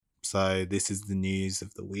So this is the news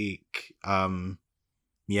of the week.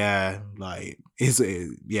 Yeah, like is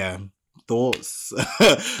it? Yeah, thoughts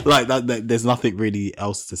like that. There's nothing really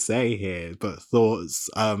else to say here, but thoughts.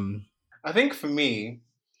 I think for me,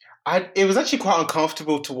 it was actually quite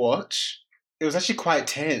uncomfortable to watch. It was actually quite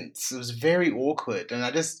tense. It was very awkward, and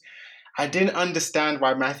I didn't understand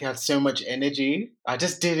why Matthew had so much energy. I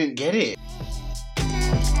just didn't get it.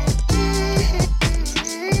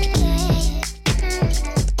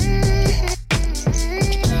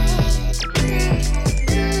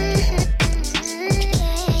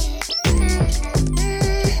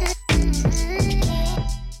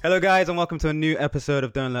 Hello guys, and welcome to a new episode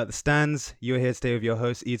of Don't Let the Stands. You're here today with your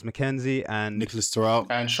host Eads McKenzie and Nicholas Terrell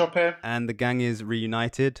And Chopper. And the gang is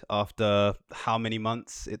reunited after how many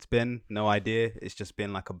months it's been? No idea. It's just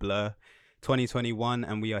been like a blur. 2021,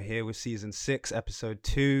 and we are here with season 6, episode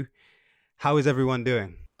 2. How is everyone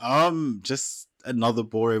doing? Just another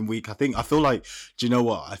boring week. I feel like, do you know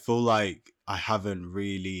what? I feel like I haven't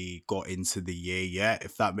really got into the year yet,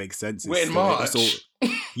 if that makes sense. We're in March.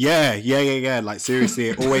 Yeah. Like seriously,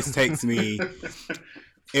 it always takes me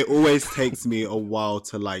a while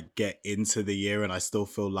to like get into the year, and I still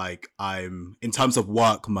feel like I'm in terms of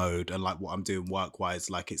work mode and like what I'm doing work wise,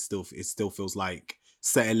 like it still feels like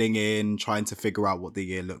settling in, trying to figure out what the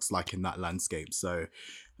year looks like in that landscape. So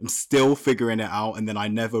I'm still figuring it out, and then I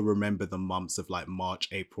never remember the months of like March,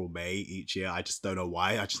 April, May each year. I just don't know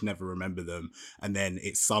why. I just never remember them. And then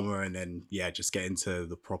it's summer, and then just get into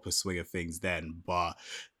the proper swing of things then. But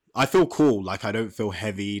I feel cool. Like I don't feel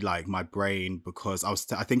heavy, like my brain, because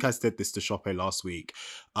I think I said this to Shoppe last week.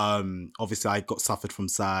 Obviously I suffered from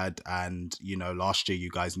SAD, and last year you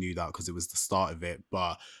guys knew that because it was the start of it.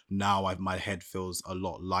 But now my head feels a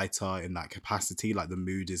lot lighter in that capacity. Like the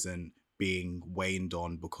mood isn't being waned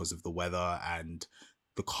on because of the weather and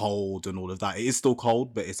the cold and all of that. It is still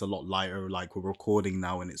cold, but it's a lot lighter. Like we're recording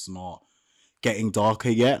now and it's not getting darker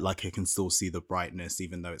yet. Like I can still see the brightness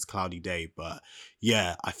even though it's cloudy day. But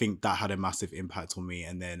yeah, I think that had a massive impact on me.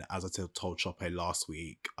 And then as I told Choppe last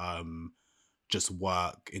week, just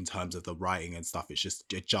work in terms of the writing and stuff, it's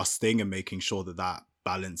just adjusting and making sure that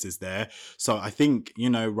balance is there. So I think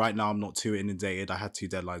right now I'm not too inundated. I had 2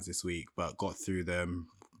 deadlines this week but got through them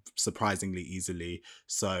surprisingly easily.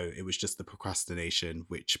 So it was just the procrastination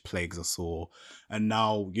which plagues us all. And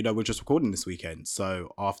now we're just recording this weekend,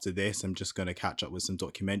 so after this I'm just going to catch up with some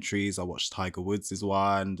documentaries. I watched Tiger Woods'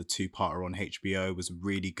 one. The 2-parter on HBO was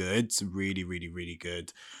really good, really, really, really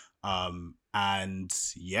good. And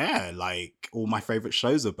yeah, like all my favorite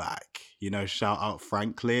shows are back. Shout out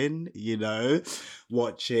Franklin.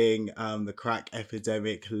 Watching the crack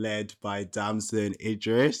epidemic led by Damson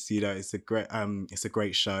Idris. It's a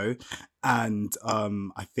great show, and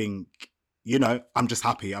I think I'm just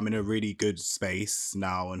happy. I'm in a really good space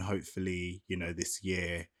now, and hopefully this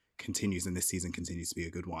year continues and this season continues to be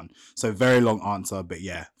a good one. So very long answer, but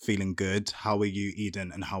yeah, feeling good. How are you,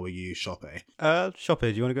 Eden, and how are you, Shoppe? Shoppe, do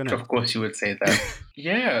you want to go now? Of course you would say that.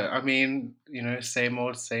 Yeah, I mean, same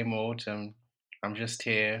old. I'm just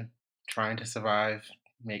here trying to survive,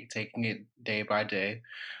 taking it day by day.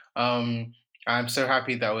 I'm so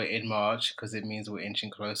happy that we're in March because it means we're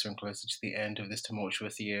inching closer and closer to the end of this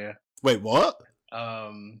tumultuous year. Wait, what?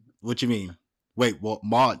 What do you mean? Wait, what?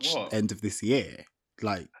 March, What? end of this year?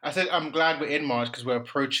 Like I said, I'm glad we're in March because we're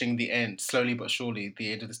approaching the end, slowly but surely,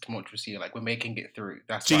 the end of this tumultuous year. Like we're making it through.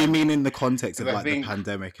 That's. Do you mean in the context of I think the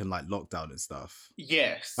pandemic and like lockdown and stuff?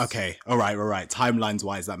 Yes. Okay. All right. Timelines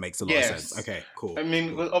wise, that makes a lot of sense. Okay. Cool. I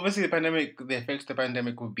mean, well, obviously the effects of the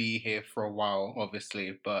pandemic will be here for a while,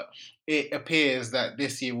 obviously, but it appears that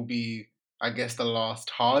this year will be, I guess, the last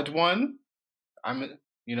hard one.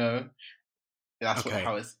 That's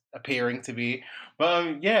how it's appearing to be.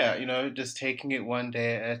 But just taking it one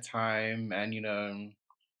day at a time, and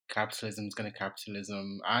capitalism's gonna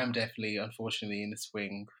capitalism. I'm definitely, unfortunately, in the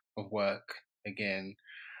swing of work again.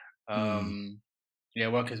 Yeah,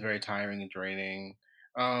 work is very tiring and draining.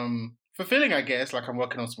 Fulfilling, I guess. Like I'm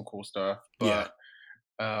working on some cool stuff, but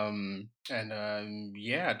I don't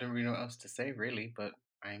really know what else to say really. But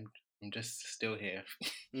I'm just still here.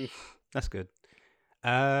 That's good.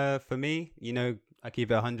 For me, I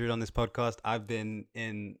keep it 100 on this podcast. I've been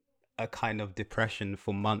in a kind of depression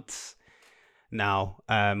for months now,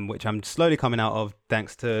 which I'm slowly coming out of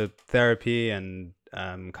thanks to therapy and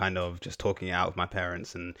kind of just talking it out with my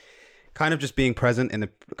parents and kind of just being present in the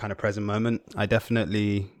kind of present moment. I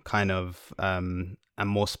definitely kind of am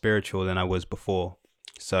more spiritual than I was before.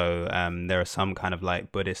 So there are some kind of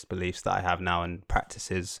like Buddhist beliefs that I have now and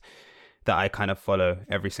practices that I kind of follow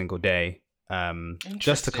every single day.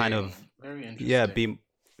 Just to kind of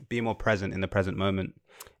be more present in the present moment.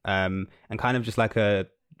 And kind of just like a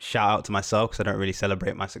shout out to myself, because I don't really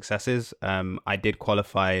celebrate my successes. I did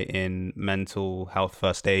qualify in mental health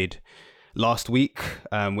first aid last week,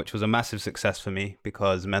 which was a massive success for me,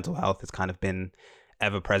 because mental health has kind of been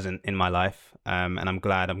ever present in my life. And I'm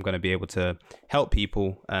glad I'm going to be able to help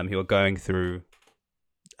people who are going through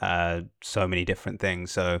so many different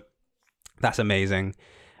things. So that's amazing.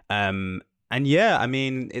 And yeah, I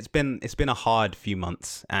mean, it's been a hard few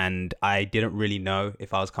months, and I didn't really know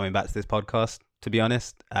if I was coming back to this podcast, to be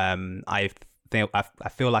honest. I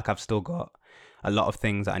feel like I've still got a lot of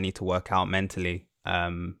things that I need to work out mentally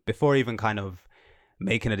before even kind of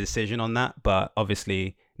making a decision on that. But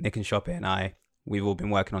obviously, Nick and Shoppe and we've all been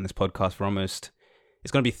working on this podcast for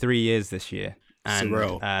it's going to be 3 years this year.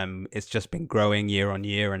 And it's just been growing year on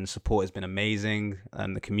year, and support has been amazing.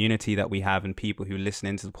 And the community that we have and people who listen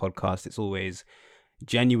into the podcast, it's always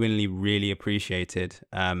genuinely really appreciated.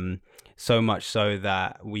 So much so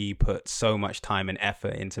that we put so much time and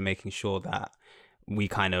effort into making sure that we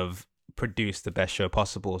kind of produce the best show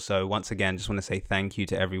possible. So once again, just want to say thank you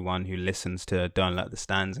to everyone who listens to Don't Let the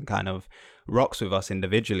Stands and kind of rocks with us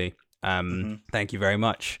individually. Thank you very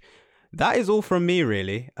much. That is all from me,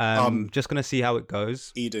 really. Just going to see how it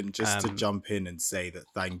goes. Eden, just to jump in and say that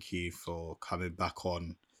thank you for coming back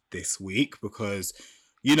on this week, because,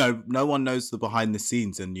 you know, no one knows the behind the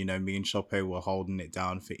scenes, and, you know, me and Shoppe were holding it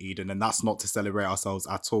down for Eden, and that's not to celebrate ourselves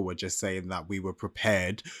at all. We're just saying that we were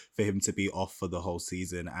prepared for him to be off for the whole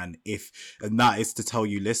season. And that is to tell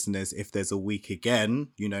you listeners, if there's a week again,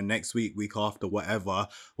 you know, next week, week after, whatever,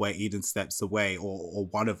 where Eden steps away or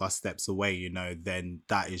one of us steps away, you know, then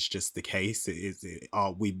that is just the case.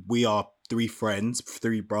 We are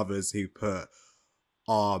three brothers who put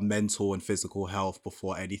our mental and physical health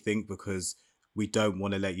before anything, because we don't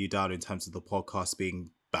want to let you down in terms of the podcast being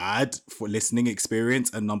bad for listening experience.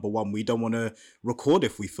 And number one, we don't want to record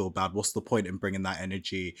if we feel bad. What's the point in bringing that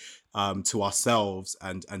energy to ourselves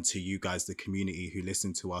and to you guys, the community who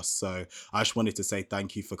listen to us? So I just wanted to say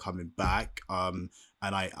thank you for coming back. And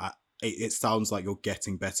it sounds like you're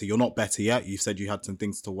getting better. You're not better yet. You said you had some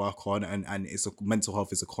things to work on, and mental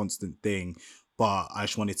health is a constant thing. But I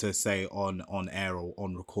just wanted to say on air or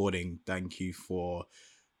on recording, thank you for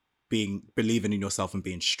believing in yourself and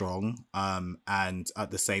being strong. And at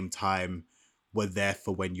the same time, we're there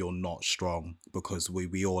for when you're not strong, because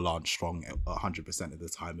we all aren't strong 100% of the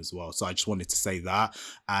time as well. So I just wanted to say that.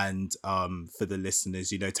 And for the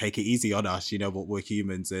listeners, you know, take it easy on us. You know what, we're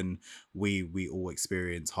humans, and we all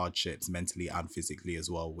experience hardships mentally and physically as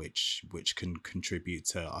well, which can contribute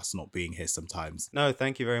to us not being here sometimes. No,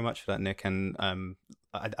 thank you very much for that, Nick. And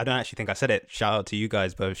I don't actually think I said it. Shout out to you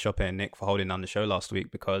guys, both Shoppe and Nick, for holding down the show last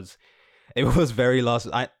week, because it was very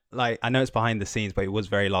I know it's behind the scenes, but it was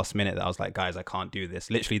very last minute that I was like, guys, I can't do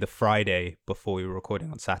this. Literally the Friday before we were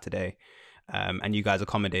recording on Saturday. And you guys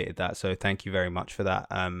accommodated that. So thank you very much for that.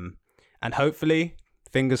 And hopefully,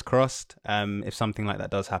 fingers crossed, if something like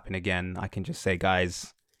that does happen again, I can just say,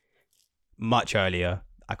 guys, much earlier,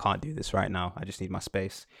 I can't do this right now. I just need my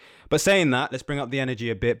space. But saying that, let's bring up the energy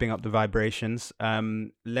a bit, bring up the vibrations.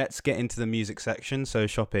 Let's get into the music section. So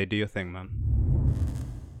Shoppe, do your thing, man.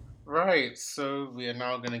 Right, so we are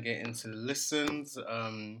now going to get into the listens.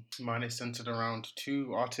 Mine is centered around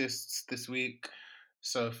 2 artists this week.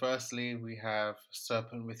 So firstly, we have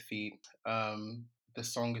Serpent with Feet. The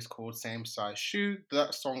song is called Same Size Shoe.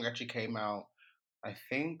 That song actually came out, I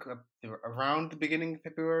think, around the beginning of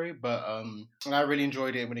February, but and I really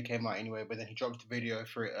enjoyed it when it came out anyway. But then he dropped a video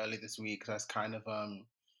for it early this week. So that's kind of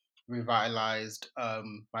revitalized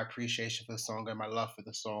my appreciation for the song and my love for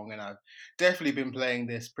the song. And I've definitely been playing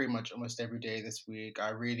this pretty much almost every day this week.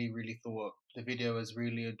 I really thought the video was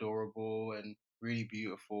really adorable and really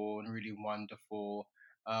beautiful and really wonderful.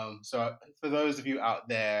 So for those of you out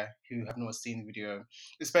there who have not seen the video,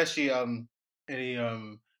 especially any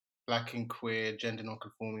Black and queer, gender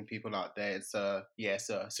non-conforming people out there, it's a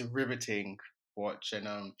riveting watch.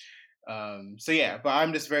 And so yeah, but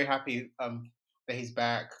I'm just very happy that he's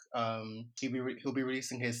back. He'll be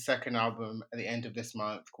releasing his second album at the end of this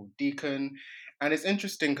month called Deacon. And it's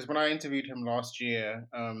interesting because when I interviewed him last year,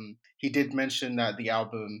 he did mention that the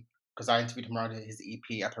album, because I interviewed him around his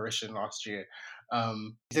EP Apparition last year,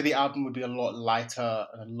 he said the album would be a lot lighter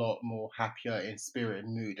and a lot more happier in spirit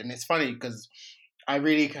and mood. And it's funny because I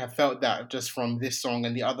really have felt that just from this song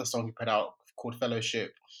and the other song he put out called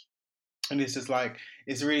Fellowship. And it's just like,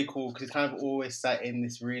 it's really cool because it's kind of always set in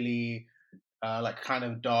this really like kind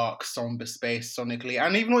of dark, somber space sonically,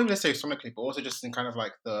 and even not even necessarily sonically, but also just in kind of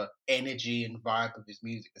like the energy and vibe of his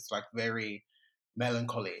music. It's like very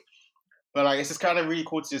melancholy. But like, it's just kind of really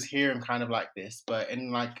cool to just hear him kind of like this. But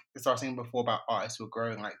in like, as I was saying before about artists who are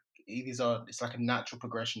growing, like it's like a natural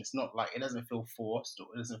progression. It's not like, it doesn't feel forced, or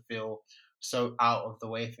it doesn't feel so out of the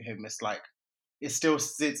way for him. It's like, it still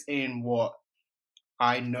sits in what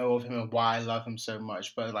I know of him and why I love him so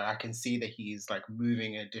much. But like, I can see that he's like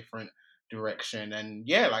moving in a different direction. And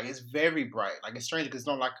yeah, like, it's very bright. Like, it's strange because it's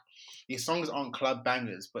not like these songs aren't club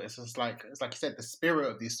bangers, but it's just like, it's like you said, the spirit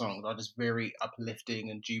of these songs are just very uplifting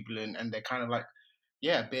and jubilant, and they're kind of like,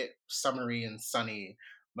 yeah, a bit summery and sunny.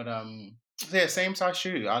 But yeah, same size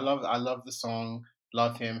shoe. I love the song.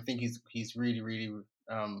 Love him. I think he's really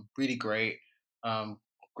really great. Um,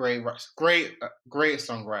 great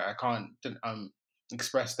songwriter. I can't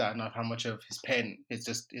express that enough. How much of his pen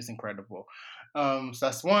is incredible. So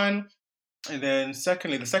that's one. And then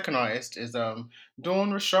secondly, the second artist is Dawn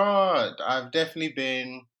Rashad. I've definitely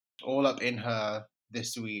been all up in her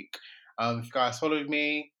this week. If you guys followed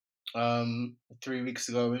me 3 weeks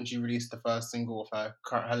ago when she released the first single of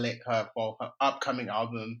her upcoming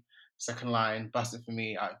album, Second Line, Bust It For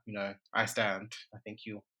Me, I stand. I think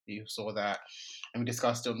you saw that. And we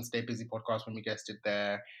discussed it on the Stay Busy podcast when we guested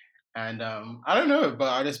there. And I don't know, but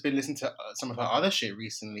I just been listening to some of her other shit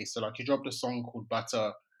recently. So like, she dropped a song called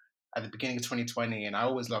Butter at the beginning of 2020, and I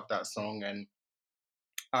always loved that song, and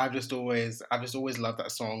I've just always loved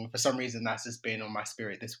that song. For some reason, that's just been on my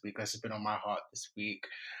spirit this week. That's just been on my heart this week.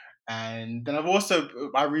 And then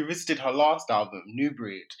I revisited her last album, New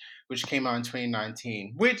Breed, which came out in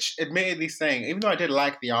 2019. Which, admittedly saying, even though I did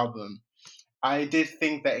like the album, I did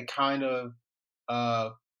think that it kind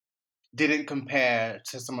of didn't compare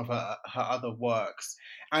to some of her other works.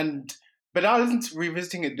 But I was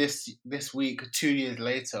revisiting it this week, 2 years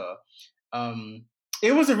later.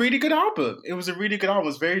 It was a really good album. It was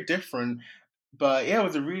very different, but yeah, it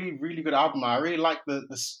was a really really good album. I really like the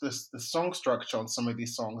song structure on some of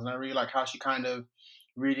these songs, and I really like how she kind of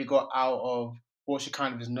really got out of what she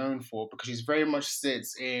kind of is known for, because she's very much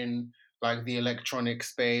sits in like the electronic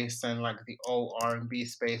space and like the old R&B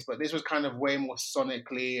space, but this was kind of way more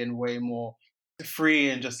sonically and way more free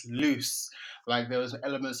and just loose. Like, there was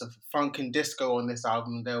elements of funk and disco on this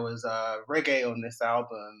album. There was reggae on this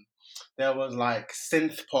album. There was like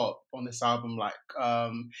synth pop on this album. Like,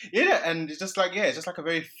 and it's just like, it's just like a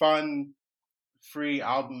very fun, free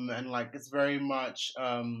album. And like, it's very much,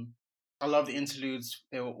 I love the interludes.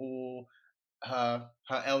 They were all her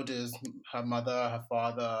elders, her mother, her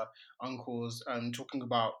father, uncles, talking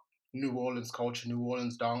about New Orleans culture, New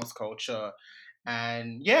Orleans dance culture.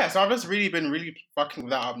 And yeah, so I've just really been really fucking with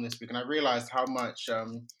that album this week, and I realized how much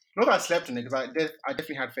not that I slept on it, because I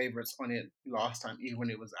definitely had favorites on it last time, even when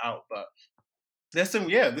it was out. But this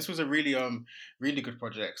was a really really good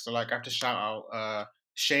project. So like, I have to shout out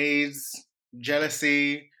Shades,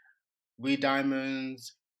 Jealousy, We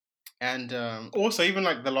Diamonds, and also even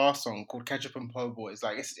like the last song called Ketchup and Po' Boys.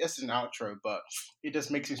 Like, it's an outro, but it just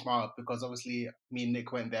makes me smile because obviously me and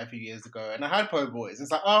Nick went there a few years ago, and I had Po' Boys. It's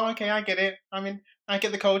like, oh, okay, I get it. I mean, I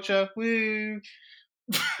get the culture. Woo.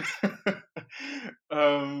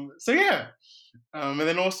 So yeah. And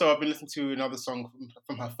then also I've been listening to another song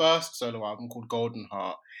from her first solo album called Golden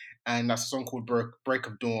Heart, and that's a song called Break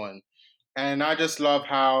of Dawn. And I just love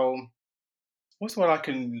how, what's what I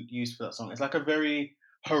can use for that song? It's like a very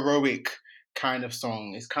heroic kind of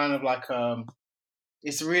song. It's kind of like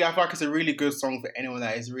it's really, I feel like it's a really good song for anyone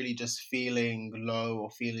that is really just feeling low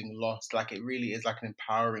or feeling lost. Like, it really is like an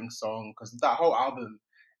empowering song, because that whole album,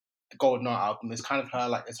 the Golden Heart album, is kind of her,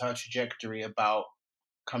 like, it's her trajectory about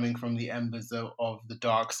coming from the embers of the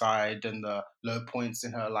dark side and the low points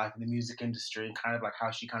in her life in the music industry, and kind of like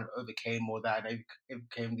how she kind of overcame all that and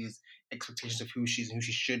overcame these expectations of who she is and who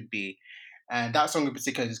she should be. And that song in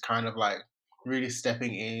particular is kind of like really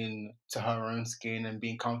stepping in to her own skin and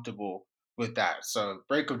being comfortable with that. So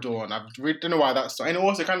Break of Dawn, I really don't know why that's so. And it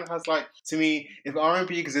also kind of has, like, to me, if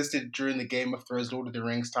R&B existed during the Game of Thrones, Lord of the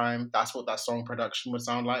Rings time, that's what that song production would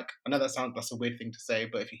sound like. I know that's a weird thing to say,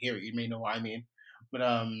 but if you hear it, you may know what I mean. But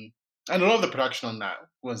and a lot of the production on that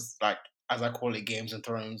was like, as I call it, Games of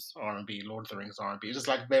Thrones R&B, Lord of the Rings R&B. It's just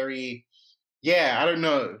like very, I don't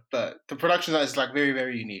know, but the production is like very,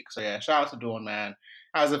 very unique. So yeah, shout out to Dawn, man.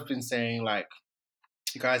 As I've been saying, like,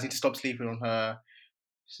 you guys need to stop sleeping on her.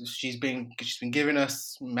 She's been giving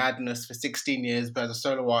us madness for 16 years, but as a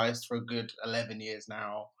solo artist for a good 11 years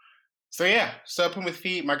now. So yeah, Serpent with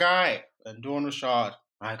Feet, my guy, and Dawn Rashad,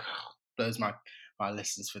 like, those my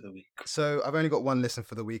listens for the week. So I've only got one listen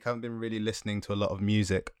for the week. I haven't been really listening to a lot of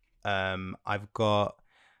music. I've got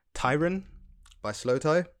Tyron by Slow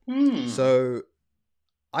Tie. So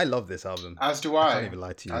I love this album. As do I. I can't even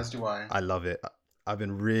lie to you. As do I. I love it. I've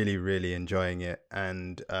been really, really enjoying it.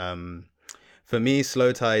 And For me,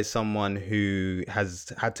 Slow Tie is someone who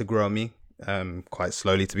has had to grow me quite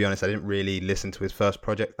slowly, to be honest. I didn't really listen to his first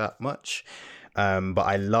project that much, but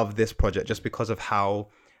I love this project just because of how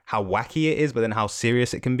wacky it is, but then how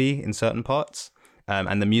serious it can be in certain parts.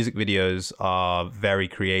 And the music videos are very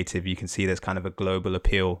creative. You can see there's kind of a global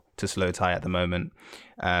appeal to Slow Tie at the moment.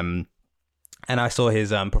 And I saw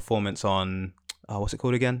his performance on, what's it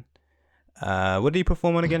called again? What did he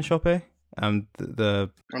perform on again, Shoppe? I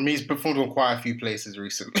mean, he's performed on quite a few places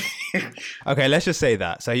recently. Okay, let's just say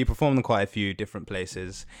that. So he performed in quite a few different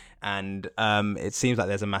places, and it seems like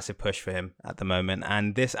there's a massive push for him at the moment.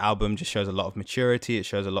 And this album just shows a lot of maturity. It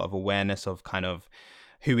shows a lot of awareness of kind of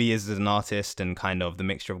who he is as an artist, and kind of the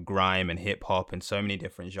mixture of grime and hip hop and so many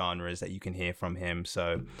different genres that you can hear from him.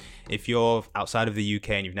 So if you're outside of the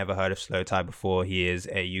UK and you've never heard of Slow Tie before, he is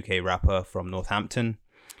a UK rapper from Northampton.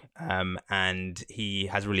 And he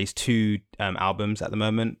has released 2 albums at the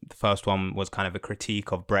moment. The first one was kind of a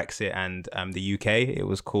critique of Brexit and the UK. It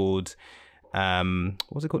was called, what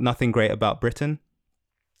was it called? Nothing Great About Britain.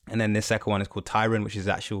 And then the second one is called Tyron, which is his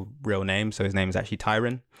actual real name. So his name is actually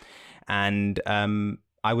Tyron. And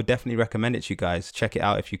I would definitely recommend it to you guys. Check it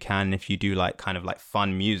out if you can. If you do like kind of like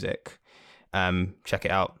fun music, check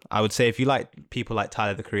it out. I would say if you like people like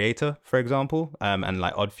Tyler the Creator, for example, and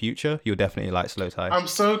like Odd Future, you'll definitely like Slow Tie. I'm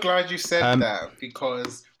so glad you said that,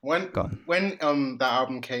 because when that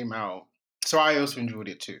album came out, so I also enjoyed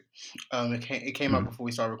it too. It came out before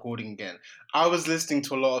we started recording again. I was listening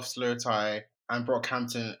to a lot of Slow Tie and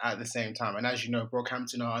Brockhampton at the same time, and as you know,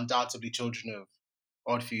 Brockhampton are undoubtedly children of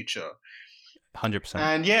Odd Future. 100%.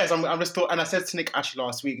 And yes, I'm just thought, and I said to Nick actually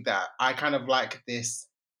last week that I kind of like this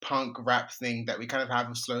punk rap thing that we kind of have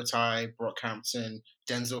with Slow Tie, Brockhampton,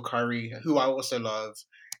 Denzel Curry, who I also love,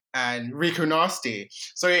 and Rico Nasty.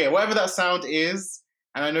 So yeah, whatever that sound is,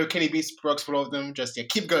 and I know Kenny Beats works for all of them, just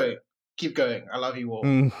keep going. I love you all.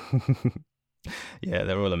 Yeah,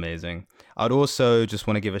 they're all amazing. I'd also just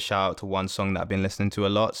want to give a shout out to one song that I've been listening to a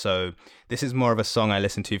lot. So this is more of a song I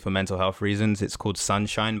listen to for mental health reasons. It's called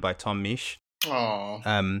Sunshine by Tom Misch.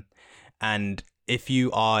 Aww. And if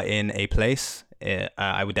you are in a place,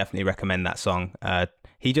 I would definitely recommend that song.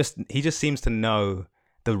 He just seems to know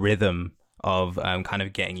the rhythm of kind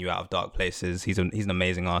of getting you out of dark places. He's an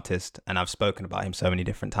amazing artist, and I've spoken about him so many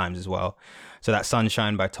different times as well. So that's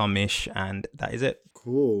Sunshine by Tom Misch, and that is it.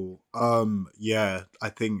 Cool. Yeah, I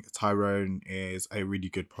think Tyrone is a really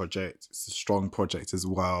good project. It's a strong project as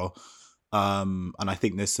well. And I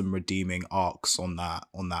think there's some redeeming arcs on that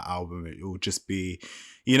album. It will just be,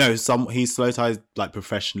 he's Slow Tie like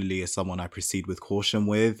professionally as someone I proceed with caution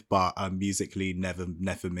with, but musically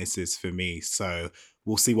never misses for me. So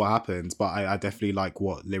we'll see what happens. But I definitely like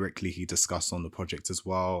what lyrically he discussed on the project as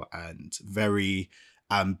well, and very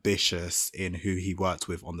ambitious in who he worked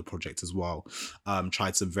with on the project as well.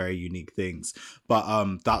 Tried some very unique things,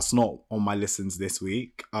 but that's not on my listens this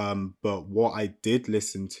week. But what I did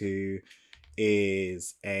listen to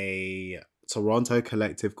is a Toronto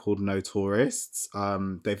collective called No Tourists.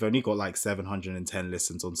 They've only got like 710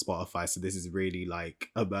 listens on Spotify, so this is really like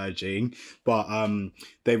emerging. But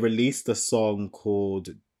they released a song called,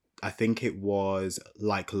 I think it was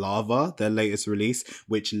Like Lava, their latest release,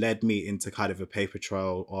 which led me into kind of a paper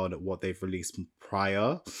trail on what they've released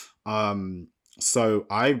prior. So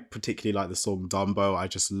I particularly like the song Dumbo. I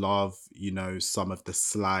just love, some of the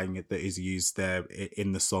slang that is used there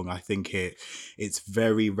in the song. I think it's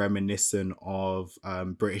very reminiscent of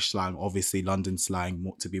British slang, obviously London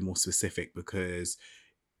slang, to be more specific, because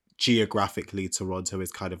geographically Toronto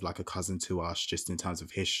is kind of like a cousin to us, just in terms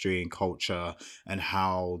of history and culture, and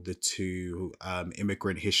how the two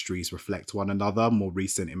immigrant histories reflect one another, more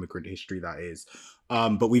recent immigrant history that is.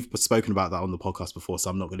 But we've spoken about that on the podcast before, so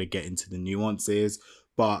I'm not going to get into the nuances.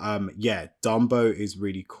 But yeah, Dumbo is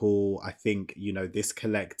really cool. I think, this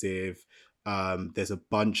collective, there's a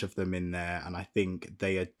bunch of them in there, and I think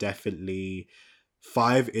they are definitely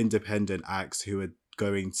 5 independent acts who are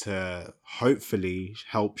going to hopefully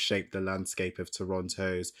help shape the landscape of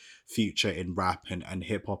Toronto's future in rap and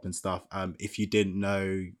hip-hop and stuff. If you didn't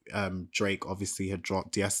know, Drake obviously had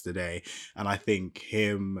dropped yesterday, and I think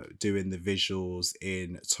him doing the visuals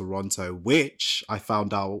in Toronto, which I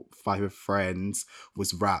found out by a friend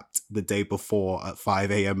was wrapped the day before at 5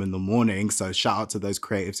 a.m. in the morning, so shout out to those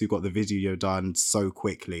creatives who got the video done so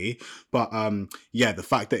quickly. But yeah, the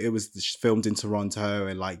fact that it was filmed in Toronto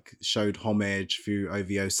and like showed homage through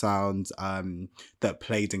OVO sound, that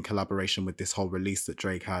played in collaboration with this whole release that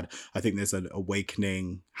Drake had, I think there's an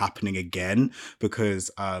awakening happening again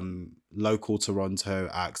because local Toronto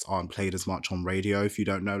acts aren't played as much on radio, if you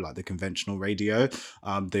don't know, like the conventional radio,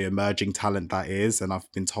 the emerging talent that is. And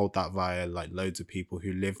I've been told that via like loads of people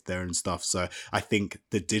who live there and stuff. So I think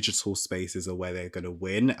the digital spaces are where they're going to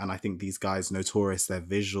win. And I think these guys, Notorious, their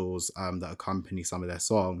visuals that accompany some of their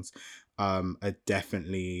songs are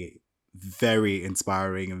definitely very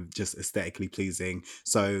inspiring and just aesthetically pleasing.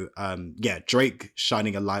 So yeah, Drake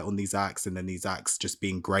shining a light on these acts and then these acts just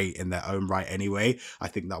being great in their own right anyway, I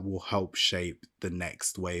think that will help shape the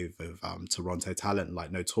next wave of Toronto talent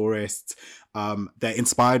like Notorious. They're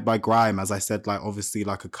inspired by grime, as I said, like obviously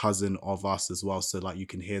like a cousin of us as well, so like you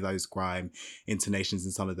can hear those grime intonations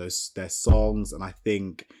in some of those their songs. And I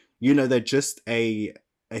think, you know, they're just a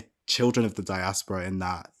children of the diaspora in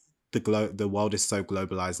that the world is so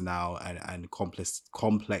globalized now and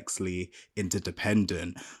complexly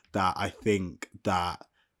interdependent that I think that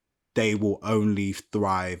they will only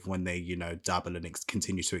thrive when they, you know, dabble and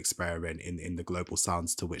continue to experiment in the global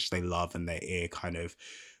sounds to which they love and their ear kind of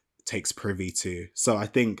takes privy to. So I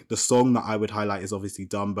think the song that I would highlight is obviously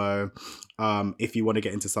Dumbo. If you want to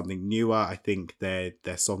get into something newer, I think their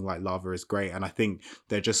song like Lava is great, and I think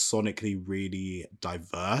they're just sonically really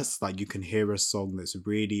diverse. Like you can hear a song that's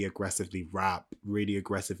really aggressively rap, really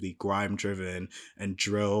aggressively grime driven and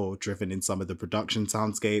drill driven in some of the production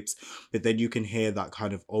soundscapes, but then you can hear that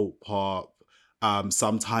kind of alt pop,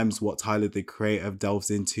 sometimes what Tyler the Creator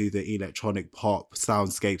delves into, the electronic pop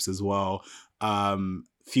soundscapes as well.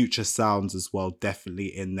 Future sounds as well, definitely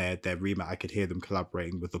in their remit. I could hear them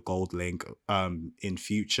collaborating with the Gold Link in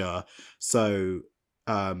Future. So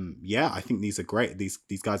yeah, I think these are great.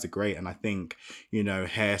 These guys are great, and I think, you know,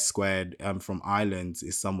 Hair Squared from Ireland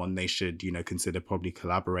is someone they should, you know, consider probably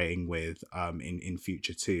collaborating with in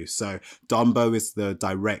future too. So Dumbo is the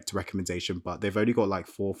direct recommendation, but they've only got like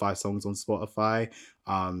 4 or 5 songs on Spotify.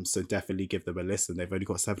 So definitely give them a listen. They've only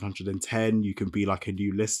got 710. You can be like a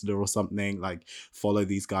new listener or something, like follow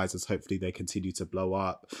these guys as hopefully they continue to blow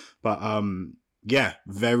up. But yeah,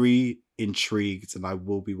 very intrigued, and I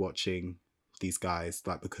will be watching these guys,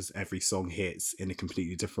 like, because every song hits in a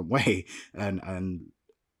completely different way and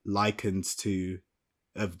likens to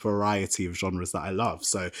a variety of genres that I love.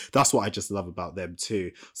 So that's what I just love about them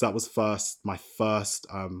too. So that was my first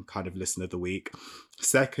kind of listen of the week.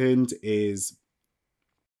 Second is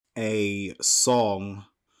a song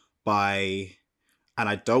by, and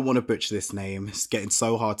I don't want to butcher this name, it's getting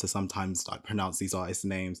so hard to sometimes like pronounce these artists'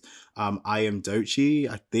 names. I Am Doechii,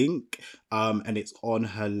 I think, and it's on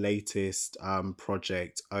her latest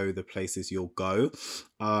project, Oh the Places You'll Go.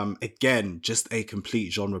 Again, just a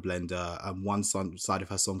complete genre blender. One side of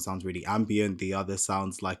her song sounds really ambient, the other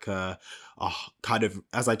sounds like a kind of,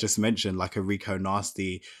 as I just mentioned, like a Rico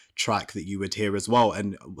Nasty track that you would hear as well,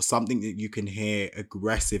 and something that you can hear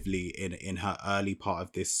aggressively in her early part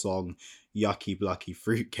of this song, Yucky Blucky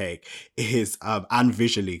Fruitcake, is and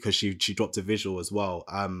visually, because she dropped a visual as well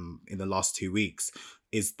in the last 2 weeks,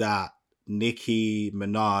 is that Nicki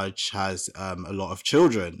Minaj has a lot of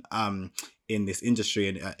children in this industry,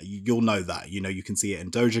 and you'll know that, you know, you can see it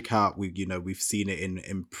in Doja Cat. We've seen it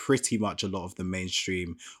in pretty much a lot of the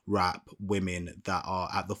mainstream rap women that are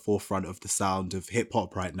at the forefront of the sound of hip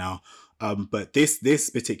hop right now. But this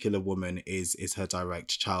particular woman is her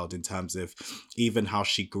direct child, in terms of even how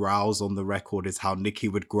she growls on the record is how Nicki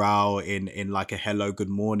would growl in like a Hello Good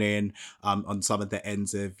Morning, on some of the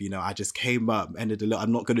ends of, you know, I just came up, ended a little,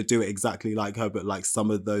 I'm not going to do it exactly like her, but like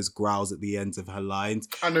some of those growls at the ends of her lines.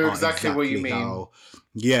 I know exactly what you mean.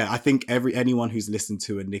 Yeah, I think anyone who's listened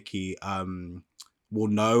to a Nicki will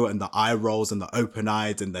know, and the eye rolls and the open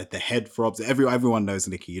eyes and the head throbs. Everyone knows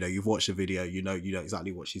Nicki. You know, you've watched the video, you know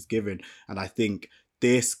exactly what she's given. And I think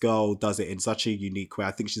this girl does it in such a unique way.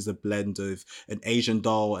 I think she's a blend of an Asian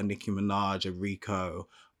doll, a Nicki Minaj, a Rico.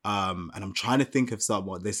 And I'm trying to think of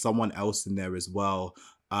someone. There's someone else in there as well.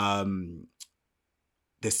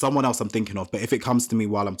 There's someone else I'm thinking of, but if it comes to me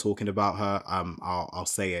while I'm talking about her, I'll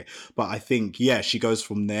say it. But I think, yeah, she goes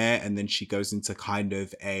from there, and then she goes into kind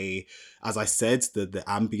of as I said, the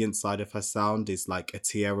ambient side of her sound is like a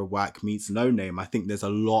Tierra Whack meets No Name. I think there's a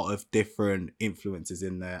lot of different influences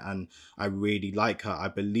in there, and I really like her. I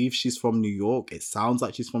believe she's from New York. It sounds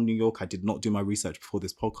like she's from New York. I did not do my research before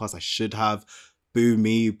this podcast. I should have. Boo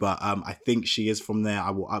me, but I think she is from there.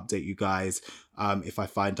 I will update you guys if I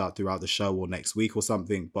find out throughout the show or next week or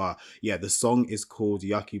something. But yeah, the song is called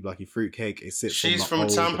Yucky Blucky Fruitcake. It sits She's from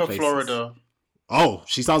Tampa, Florida. Oh,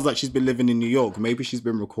 she sounds like she's been living in New York. Maybe she's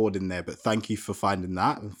been recording there, but thank you for finding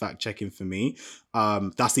that and fact checking for me.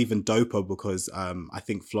 That's even doper because I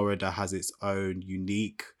think Florida has its own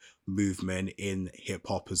unique movement in hip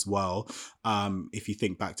hop as well. If you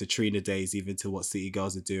think back to Trina days, even to what City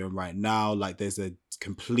Girls are doing right now, like there's a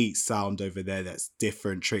complete sound over there that's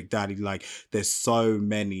different. Trick Daddy, like there's so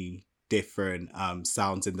many different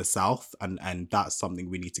sounds in the South, and that's something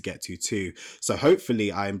we need to get to too. So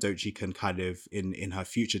hopefully I Am Doechii can kind of in her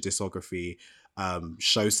future discography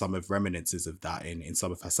show some of reminiscences of that in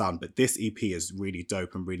some of her sound. But this EP is really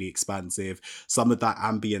dope and really expansive. Some of that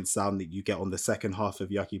ambient sound that you get on the second half of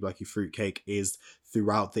Yucky Bucky Fruitcake is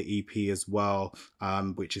throughout the EP as well,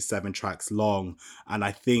 which is 7 tracks long. And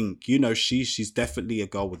I think, you know, she's definitely a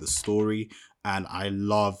girl with a story. And I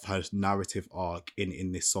love her narrative arc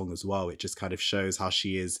in this song as well. It just kind of shows how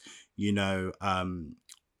she is, you know,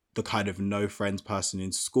 the kind of no friends person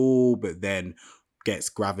in school, but then gets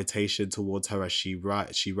gravitation towards her as she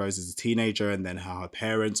rose as a teenager, and then how her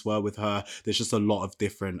parents were with her. There's just a lot of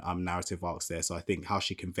different narrative arcs there. So I think how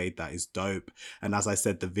she conveyed that is dope. And as I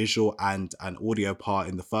said, the visual and an audio part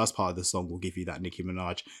in the first part of the song will give you that Nicki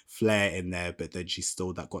Minaj flair in there, but then she's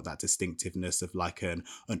still got that distinctiveness of like an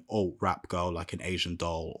alt rap girl, like an Asian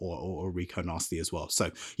Doll or Rico Nasty as well.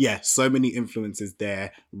 So yeah, so many influences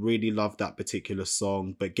there. Really love that particular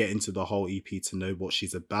song, but get into the whole EP to know what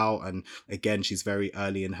she's about. And again, she's very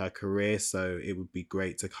early in her career, so it would be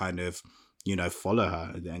great to kind of, you know, follow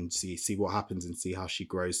her and see what happens and see how she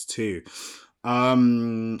grows too. Have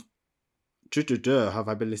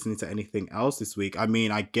I been listening to anything else this week? I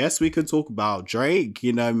mean, I guess we could talk about Drake,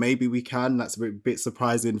 you know, maybe we can. That's a bit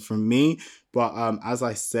surprising from me, but as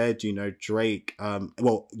I said, you know, Drake,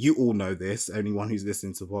 well, you all know this, anyone who's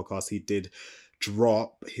listening to the podcast, he did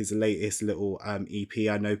drop his latest little EP.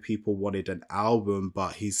 I know people wanted an album,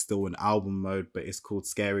 but he's still in album mode, but it's called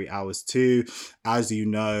Scary Hours 2. As you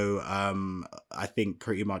know, I think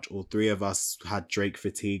pretty much all three of us had Drake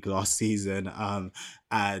fatigue last season,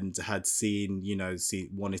 and had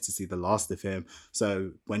wanted to see the last of him.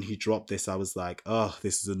 So when he dropped this, I was like, oh,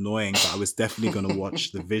 this is annoying, but I was definitely going to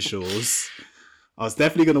watch the visuals.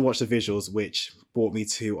 Which brought me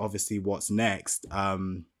to obviously what's next.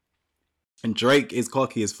 And Drake is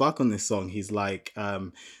cocky as fuck on this song. He's like,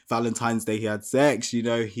 Valentine's Day he had sex, you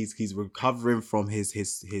know, he's recovering from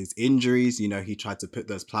his injuries. You know, he tried to put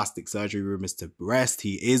those plastic surgery rumors to rest.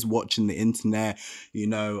 He is watching the internet, you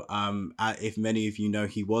know. If many of you know,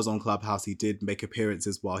 he was on Clubhouse. He did make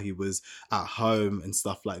appearances while he was at home and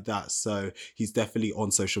stuff like that. So he's definitely on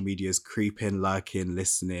social medias, creeping, lurking,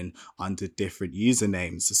 listening under different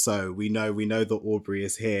usernames. So we know that Aubrey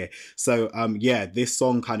is here. So yeah, this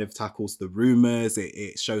song kind of tackles the rumors.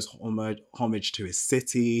 It shows homage to his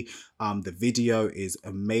city. The video is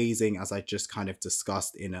amazing, as I just kind of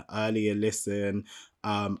discussed in an earlier listen.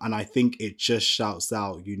 And I think it just shouts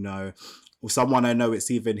out, you know, someone I know, it's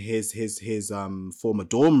even his former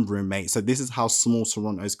dorm roommate. So this is how small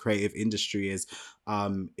Toronto's creative industry is,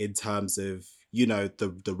 in terms of, you know,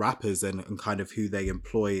 the rappers and kind of who they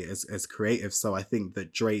employ as creatives. So I think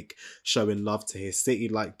that Drake showing love to his city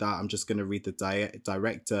like that, I'm just going to read the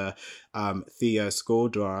director, Theo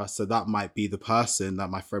Scordra. So that might be the person that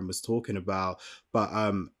my friend was talking about. But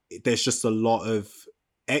there's just a lot of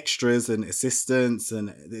extras and assistants,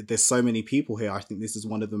 and there's so many people here. I think this is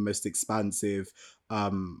one of the most expansive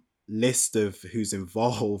list of who's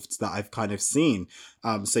involved that I've kind of seen.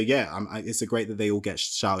 So yeah, it's a great that they all get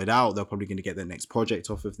shouted out. They're probably going to get their next project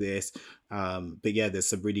off of this. But yeah, there's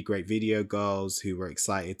some really great video girls who were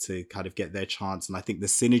excited to kind of get their chance. And I think the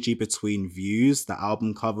synergy between Views, the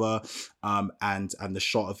album cover, and the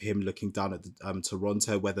shot of him looking down at the,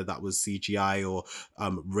 Toronto, whether that was CGI or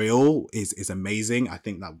real, is amazing. I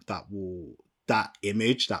think that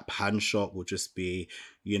image, that pan shot will just be,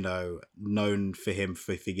 you know, known for him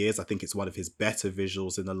for years. I think it's one of his better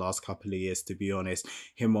visuals in the last couple of years, to be honest.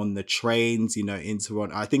 Him on the trains, you know, in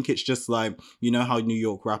Toronto. I think it's just like, you know how New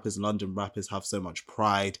York rappers, London rappers have so much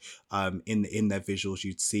pride in their visuals.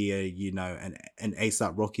 You'd see an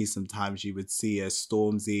ASAP Rocky, sometimes you would see a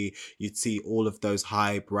Stormzy, you'd see all of those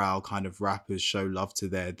highbrow kind of rappers show love to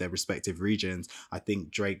their respective regions. I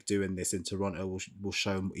think Drake doing this in Toronto will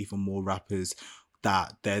show even more rappers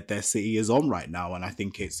that their city is on right now. And I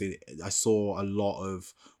think I saw a lot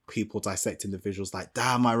of people dissecting the visuals like,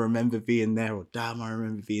 damn, I remember being there, or damn, I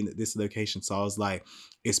remember being at this location. So I was like,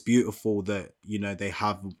 it's beautiful that, you know, they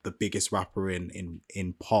have the biggest rapper in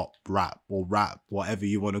pop, rap, or rap, whatever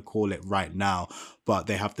you want to call it right now, but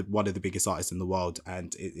they have one of the biggest artists in the world,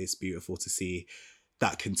 and it's beautiful to see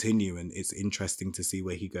that continue, and it's interesting to see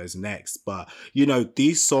where he goes next. But, you know,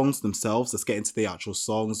 these songs themselves, let's get into the actual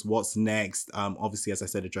songs. What's next? Obviously, as I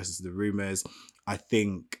said, addresses the rumors. I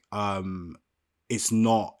think it's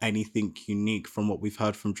not anything unique from what we've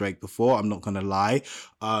heard from Drake before. I'm not gonna lie.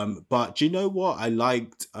 But do you know what? I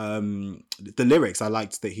liked the lyrics. I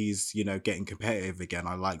liked that he's, you know, getting competitive again.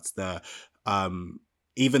 I liked the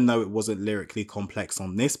even though it wasn't lyrically complex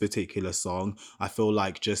on this particular song, I feel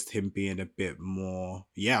like just him being a bit more,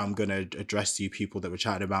 yeah, I'm gonna address you people that were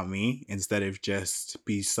chatting about me instead of just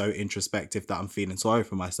be so introspective that I'm feeling sorry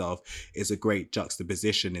for myself, is a great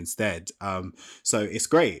juxtaposition instead. So it's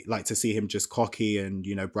great, like, to see him just cocky and,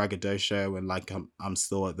 you know, braggadocio and like I'm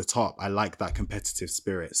still at the top. I like that competitive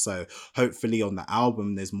spirit. So hopefully on the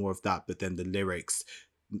album there's more of that, but then the lyrics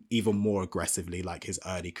even more aggressively like his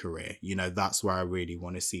early career. You know, that's where I really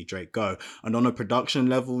want to see Drake go. And on a production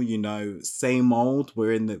level, you know, same old.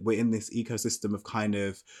 We're in this ecosystem of kind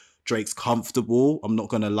of Drake's comfortable. I'm not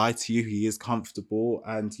gonna lie to you, he is comfortable,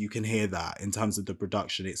 and you can hear that in terms of the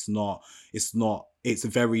production. It's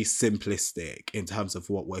very simplistic in terms of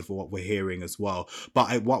what we're hearing as well.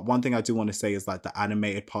 But one thing I do want to say is like the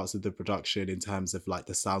animated parts of the production, in terms of like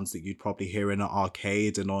the sounds that you'd probably hear in an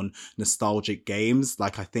arcade and on nostalgic games.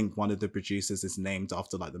 Like, I think one of the producers is named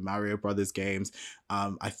after like the Mario Brothers games.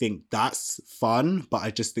 I think that's fun, but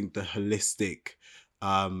I just think the holistic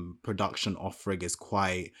production offering is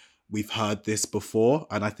quite, we've heard this before,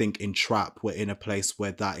 and I think in trap we're in a place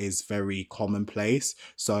where that is very commonplace.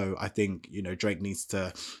 So I think, you know, Drake needs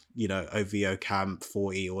to, you know, OVO, Camp,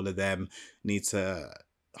 40, all of them need to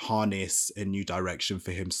harness a new direction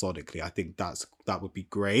for him sonically. I think that would be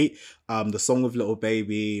great. The song with Little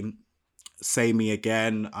Baby, Say Me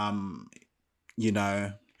Again, you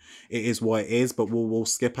know, it is what it is, but we'll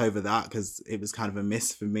skip over that because it was kind of a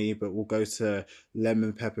miss for me. But we'll go to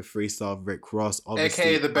Lemon Pepper Freestyle, Rick Ross, obviously,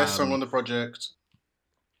 AKA the best song on the project.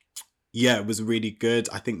 Yeah, it was really good.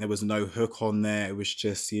 I think there was no hook on there. It was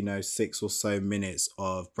just, you know, 6 or so minutes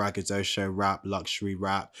of braggadocio rap, luxury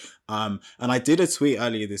rap. And I did a tweet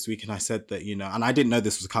earlier this week and I said that, you know, and I didn't know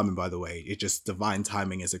this was coming, by the way. It just, divine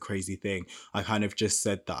timing is a crazy thing. I kind of just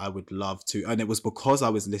said that I would love to, and it was because I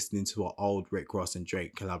was listening to an old Rick Ross and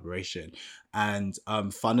Drake collaboration. And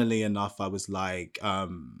funnily enough, I was like,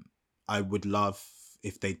 I would love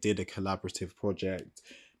if they did a collaborative project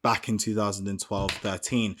back in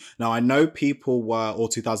 2012-13. Now, I know people were, or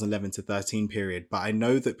 2011 to 13 period, but I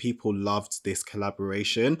know that people loved this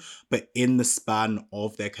collaboration. But in the span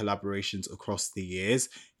of their collaborations across the years,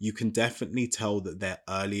 you can definitely tell that their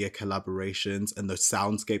earlier collaborations and the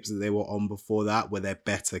soundscapes that they were on before that were their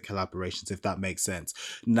better collaborations, if that makes sense.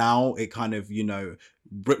 Now it kind of, you know,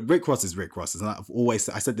 Rick Ross is Rick Ross. And I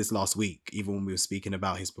said this last week, even when we were speaking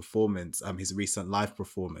about his performance, his recent live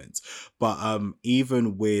performance. But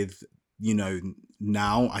even with, you know,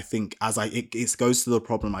 now I think it goes to the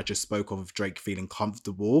problem I just spoke of Drake feeling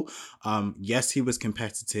comfortable. Yes, he was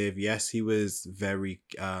competitive. Yes, he was very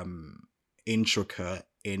intricate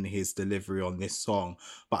in his delivery on this song.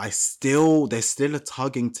 But there's still a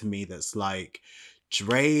tugging to me that's like,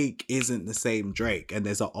 Drake isn't the same Drake, and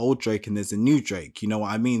there's an old Drake and there's a new Drake, you know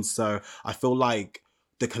what I mean? So I feel like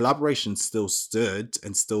the collaboration still stood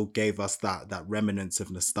and still gave us that remnants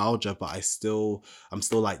of nostalgia, but I'm still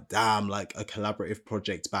like, damn, like a collaborative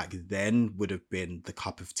project back then would have been the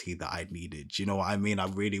cup of tea that I needed. Do you know what I mean? I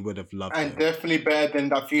really would have loved it. And definitely better than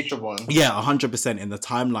that Future one. Yeah, 100% in the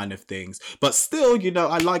timeline of things. But still, you know,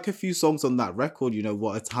 I like a few songs on that record, you know,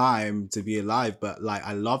 What a Time to Be Alive. But like,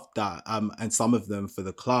 I loved that. And some of them for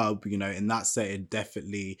the club, you know, in that setting,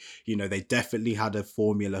 definitely, you know, they definitely had a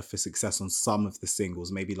formula for success on some of the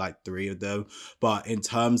singles, maybe like 3 of them. But in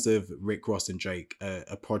terms of Rick Ross and Drake,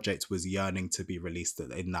 a project was yearning to be released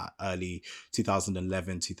in that early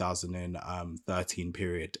 2011, 2013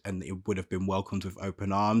 period. And it would have been welcomed with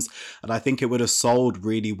open arms. And I think it would have sold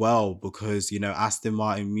really well because, you know, Aston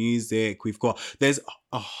Martin Music, there's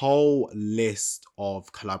a whole list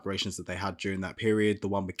of collaborations that they had during that period. The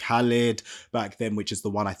one with Khaled back then, which is the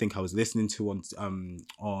one I think I was listening to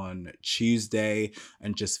on Tuesday,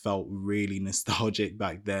 and just felt really nostalgic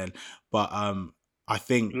back then. But I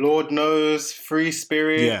think Lord Knows, Free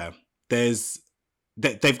Spirit. Yeah, they've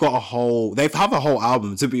have a whole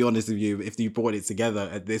album, to be honest with you, if you brought it together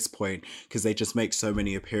at this point, because they just make so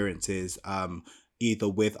many appearances, either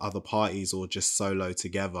with other parties or just solo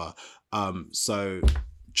together. So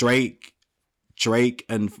Drake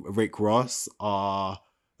and Rick Ross are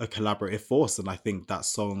a collaborative force, and I think that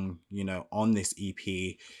song, you know, on this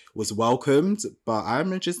EP was welcomed, but I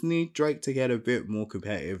just need Drake to get a bit more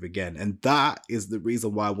competitive again, and that is the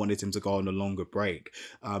reason why I wanted him to go on a longer break,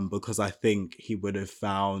 because I think he would have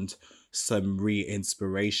found some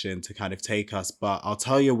re-inspiration to kind of take us. But I'll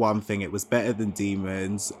tell you one thing, it was better than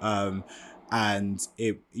Demons, and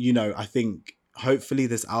it, you know, I think hopefully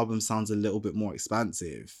this album sounds a little bit more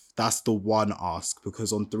expansive. That's the one ask,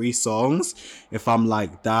 because on 3 songs, if I'm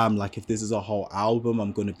like, damn, like if this is a whole album,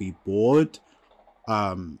 I'm gonna be bored.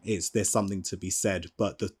 There's something to be said.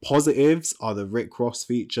 But the positives are the Rick Ross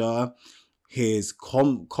feature, his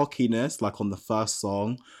cockiness, like on the first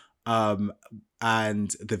song, um,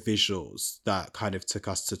 and the visuals that kind of took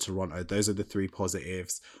us to Toronto. Those are the 3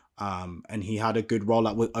 positives. And he had a good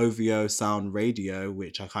rollout with OVO Sound Radio,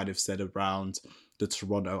 which I kind of said around the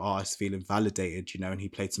Toronto artist feeling validated, you know, and he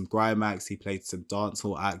played some grime acts, he played some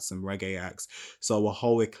dancehall acts, some reggae acts. So a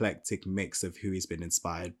whole eclectic mix of who he's been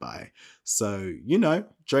inspired by. So, you know,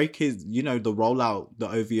 Drake is, you know, the rollout, the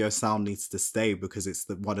OVO sound needs to stay because it's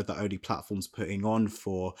one of the only platforms putting on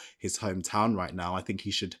for his hometown right now. I think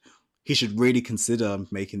he should really consider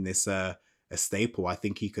making this a staple. I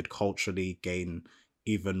think he could culturally gain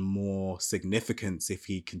even more significance if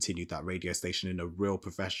he continued that radio station in a real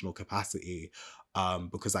professional capacity,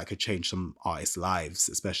 because that could change some artists' lives,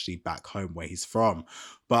 especially back home where he's from.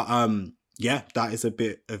 But yeah, that is a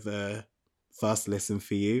bit of a first listen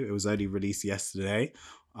for you. It was only released yesterday.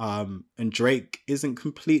 And Drake isn't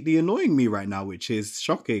completely annoying me right now, which is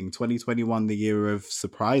shocking. 2021, the year of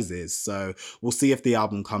surprises. So we'll see if the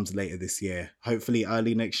album comes later this year, hopefully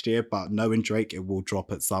early next year, but knowing Drake, it will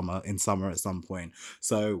drop in summer at some point.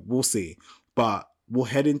 So we'll see. But we'll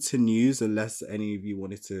head into news unless any of you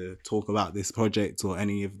wanted to talk about this project or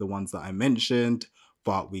any of the ones that I mentioned,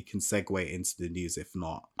 but we can segue into the news if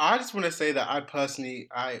not. I just want to say that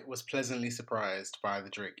I was pleasantly surprised by the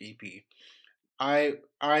Drake EP. I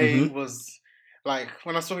was like,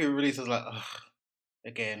 when I saw it released, I was like, ugh,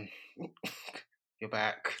 again, you're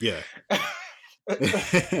back. Yeah.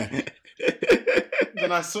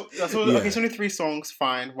 Then I saw Yeah. okay, it's only 3 songs,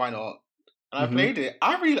 fine, why not? And I played it.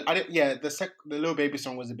 The Lil Baby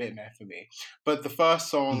song was a bit meh for me, but the first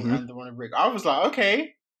song and the one of Rick, I was like,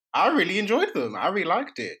 okay, I really enjoyed them. I really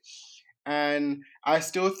liked it, and I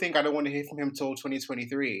still think I don't want to hear from him till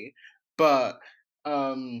 2023, but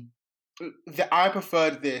I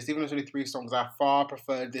preferred this, even though it's only 3 songs. I far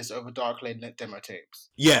preferred this over Dark Lane demo tapes.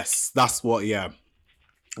 Yes, that's what. Yeah,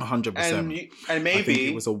 100%. And maybe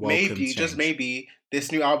it was a just maybe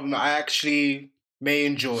this new album I actually may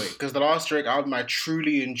enjoy, because the last Drake album I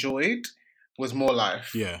truly enjoyed was More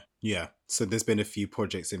Life. Yeah. So there's been a few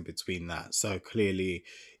projects in between that. So clearly,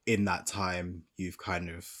 in that time, you've kind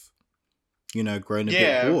of, you know, grown a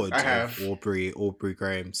bit bored of Aubrey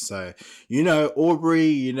Graham. So, you know, Aubrey,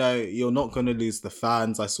 you know, you're not going to lose the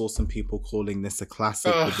fans. I saw some people calling this a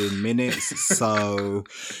classic within minutes. So,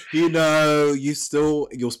 you know,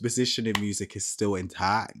 your position in music is still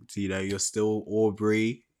intact. You know, you're still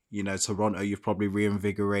Aubrey. You know, Toronto, you've probably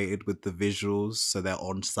reinvigorated with the visuals, so they're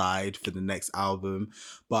on side for the next album.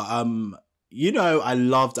 But you know, I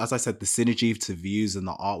loved, as I said, the synergy to views and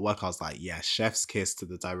the artwork. I was like, yeah, chef's kiss to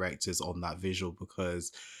the directors on that visual,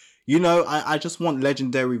 because, you know, I just want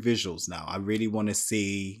legendary visuals now. I really want to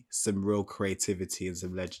see some real creativity and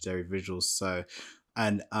some legendary visuals. So,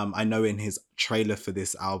 and I know in his trailer for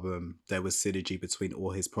this album, there was synergy between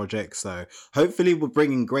all his projects. So hopefully we're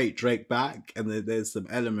bringing great Drake back, and there's some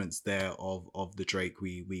elements there of the Drake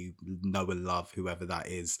we know and love, whoever that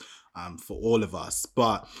is, for all of us.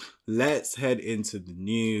 But let's head into the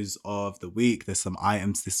news of the week. There's some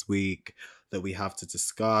items this week that we have to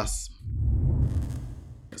discuss.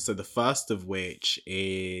 So the first of which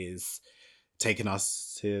is taking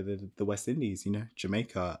us to the West Indies, you know,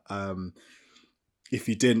 Jamaica. If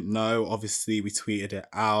you didn't know, obviously we tweeted it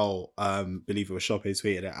out. Believe it was Shoppe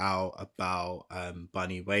tweeted it out about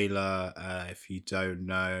Bunny Wailer. If you don't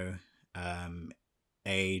know,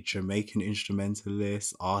 a Jamaican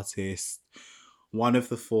instrumentalist, artist, one of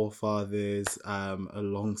the forefathers,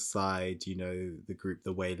 alongside, you know, the group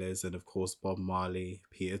The Wailers, and of course Bob Marley,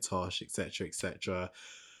 Peter Tosh, etc., etc.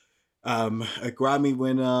 A Grammy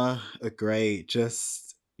winner, a great,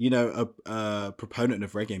 just, you know, a proponent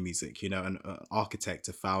of reggae music, you know, an architect,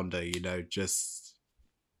 a founder, you know, just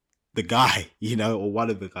the guy, you know, or one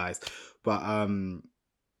of the guys. But,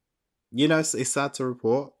 you know, it's sad to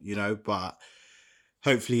report, you know, but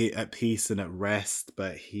hopefully at peace and at rest.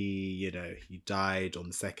 But he died on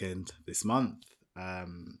the 2nd of this month.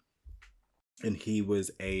 And he was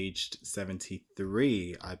aged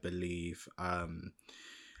 73, I believe.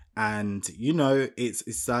 And, you know, it's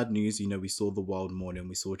sad news. You know, we saw the world mourning,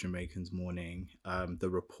 we saw Jamaicans mourning. The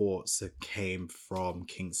reports came from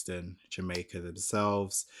Kingston, Jamaica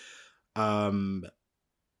themselves. And,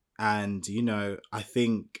 you know, I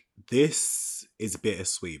think this is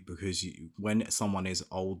bittersweet, because when someone is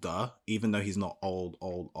older, even though he's not old,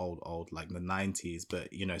 like the 90s,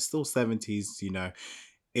 but, you know, still 70s, you know,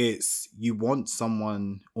 it's you want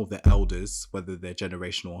someone or the elders, whether they're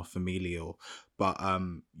generational or familial, but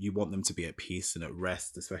you want them to be at peace and at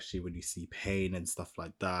rest, especially when you see pain and stuff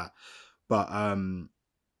like that. But at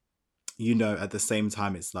the same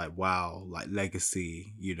time it's like, wow, like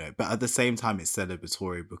legacy, but at the same time it's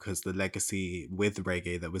celebratory because the legacy with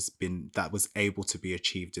reggae that was able to be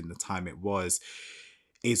achieved in the time it was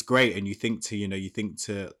is great. And you think to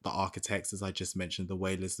the architects, as I just mentioned, the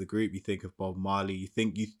Wailers, the group, you think of Bob Marley, you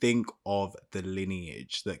think of the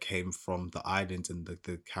lineage that came from the island and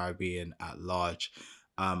the Caribbean at large.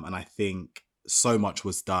 And I think so much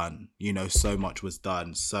was done, so much was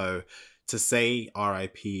done. So to say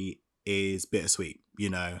RIP is bittersweet,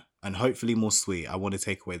 and hopefully more sweet. I want to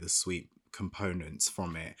take away the sweet components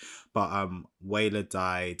from it. But Wailer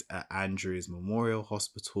died at Andrews Memorial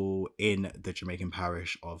Hospital in the Jamaican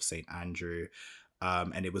parish of St. Andrew.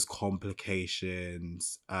 And it was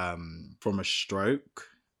complications from a stroke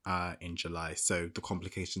in July. So the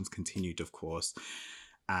complications continued, of course,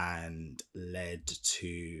 and led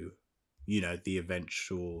to the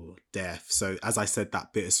eventual death. So as I said,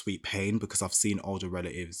 that bittersweet pain, because I've seen older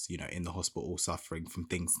relatives, in the hospital suffering from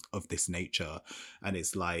things of this nature. And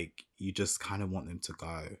it's like, you just kind of want them to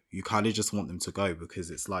go. You kind of just want them to go because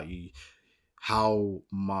it's like, how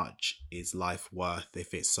much is life worth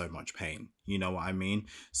if it's so much pain? You know what I mean?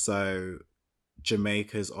 So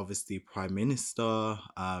Jamaica's obviously Prime Minister,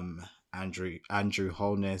 Andrew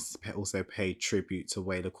Holness, also paid tribute to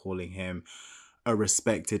Wailer, calling him a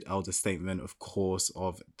respected elder statesman, of course,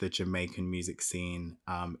 of the Jamaican music scene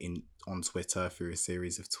on Twitter through a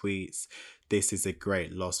series of tweets. This is a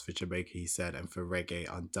great loss for Jamaica, he said, and for reggae,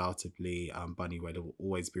 undoubtedly. Bunny Wailer will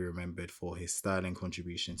always be remembered for his sterling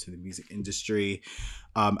contribution to the music industry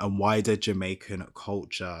and wider Jamaican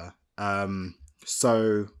culture.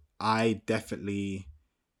 So I definitely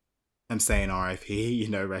am saying RIP,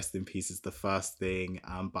 rest in peace is the first thing.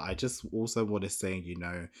 But I just also want to say,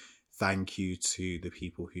 thank you to the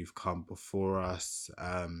people who've come before us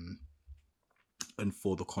and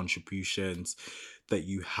for the contributions that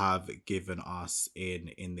you have given us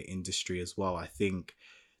in the industry as well. I think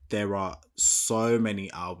there are so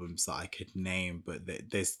many albums that I could name, but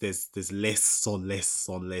there's lists on lists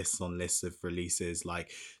on lists on lists of releases.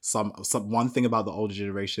 Like some one thing about the older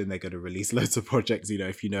generation, they're going to release loads of projects.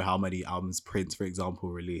 If you know how many albums Prince, for example,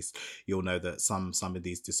 released, you'll know that some of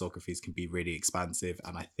these discographies can be really expansive.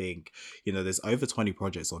 And I think there's over 20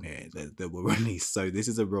 projects on here that were released. So this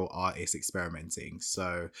is a real artist experimenting.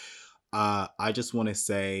 So I just want to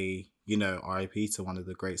say, RIP to one of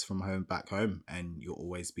the greats from back home, and you'll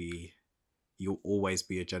always be a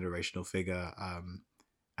generational figure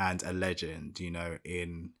and a legend,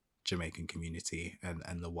 in Jamaican community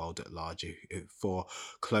and the world at large for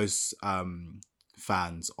close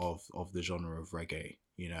fans of the genre of reggae,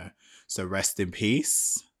 So rest in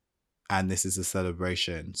peace, and this is a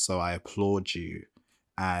celebration. So I applaud you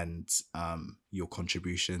and your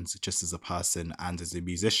contributions just as a person and as a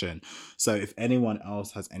musician. So if anyone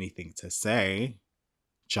else has anything to say,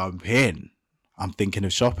 jump in. I'm thinking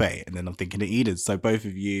of Chope and then I'm thinking of Eden. So both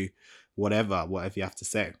of you, whatever you have to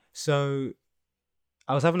say. So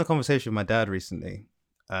I was having a conversation with my dad recently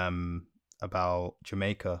about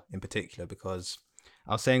Jamaica in particular, because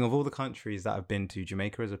I was saying of all the countries that I've been to,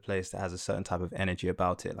 Jamaica is a place that has a certain type of energy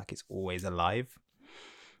about it. Like it's always alive.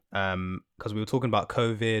 Because we were talking about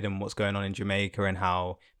COVID and what's going on in Jamaica and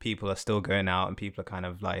how people are still going out and people are kind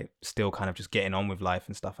of like still kind of just getting on with life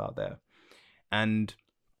and stuff out there. And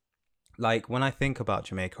like when I think about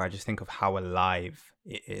Jamaica, I just think of how alive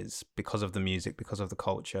it is because of the music, because of the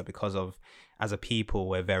culture, because of as a people,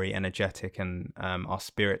 we're very energetic and our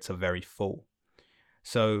spirits are very full.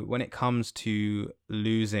 So when it comes to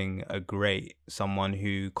losing a great, someone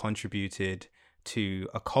who contributed to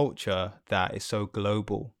a culture that is so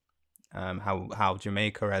global, how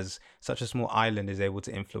Jamaica as such a small island is able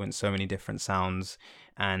to influence so many different sounds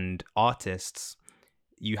and artists,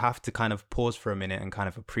 you have to kind of pause for a minute and kind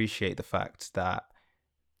of appreciate the fact that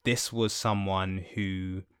this was someone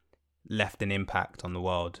who left an impact on the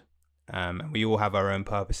world. And we all have our own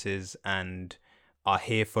purposes and are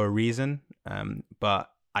here for a reason.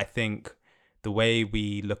 But I think the way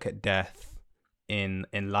we look at death in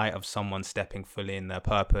light of someone stepping fully in their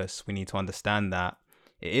purpose, we need to understand that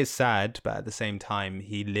it is sad, but at the same time,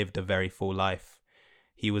 he lived a very full life.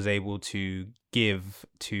 He was able to give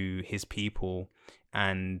to his people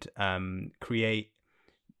and create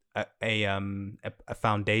a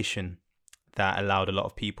foundation that allowed a lot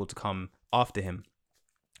of people to come after him.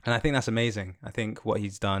 And I think that's amazing. I think what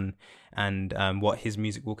he's done and what his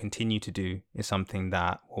music will continue to do is something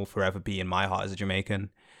that will forever be in my heart as a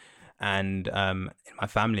Jamaican. and in my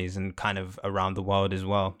families and kind of around the world as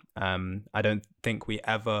well. I don't think we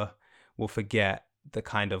ever will forget the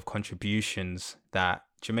kind of contributions that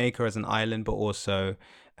Jamaica as an island, but also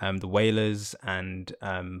the Wailers and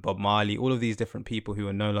Bob Marley, all of these different people who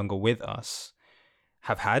are no longer with us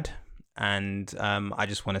have had. And I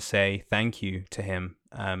just want to say thank you to him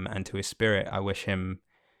and to his spirit. I wish him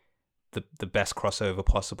the best crossover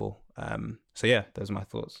possible. So yeah, those are my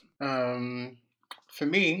thoughts. For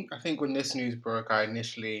me, I think when this news broke, I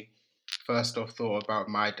initially first off thought about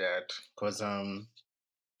my dad, because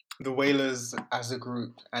the Wailers as a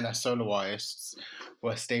group and as solo artists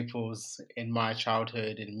were staples in my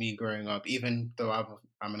childhood and me growing up. Even though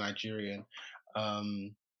I'm a Nigerian,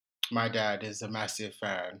 my dad is a massive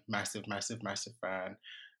fan, massive fan.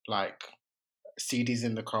 Like CDs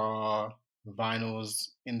in the car,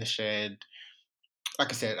 vinyls in the shed,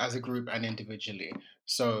 like I said, as a group and individually.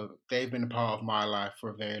 So they've been a part of my life for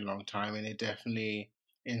a very long time, and it definitely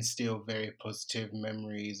instilled very positive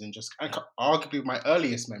memories and just arguably my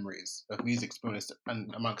earliest memories of music, to be honest,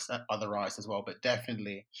 and amongst other artists as well. But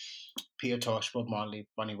definitely Peter Tosh, Bob Marley,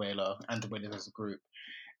 Bunny Wailer, and the Wailers as a group.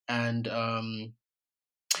 And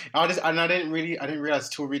I didn't realize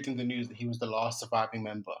till reading the news that he was the last surviving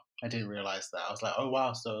member. I didn't realize that. I was like, oh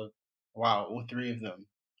wow, all three of them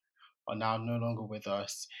are now no longer with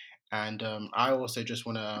us. And I also just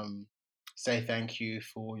want to say thank you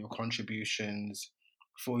for your contributions,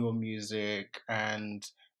 for your music, and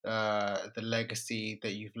the legacy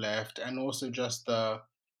that you've left, and also just the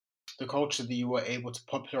culture that you were able to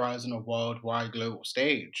popularize on a worldwide global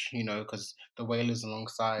stage, because the Wailers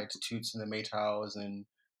alongside Toots and the Maytals and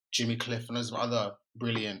Jimmy Cliff and those other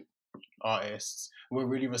brilliant artists were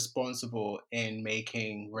really responsible in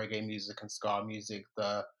making reggae music and ska music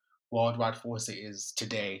the worldwide force it is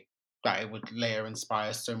today, that it would later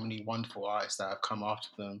inspire so many wonderful artists that have come after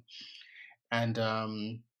them. And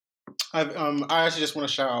I actually just want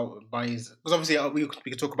to shout out Bunny's, because obviously we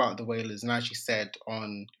could talk about the Wailers, and I actually said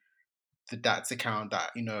on the Dats account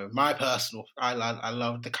that my personal I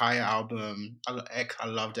love the Kaya album. I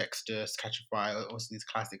love Dexter, Catch a Fire, also these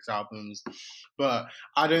classics albums, but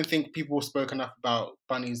I don't think people spoke enough about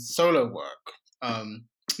Bunny's solo work.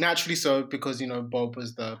 Naturally so, because Bob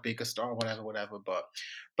was the bigger star, whatever. But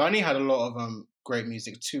Bunny had a lot of great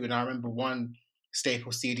music too, and I remember one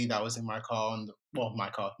staple CD that was in my car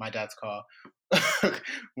my dad's car,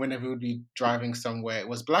 whenever we would be driving somewhere. It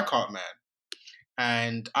was Blackheart Man.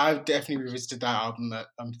 And I've definitely revisited that album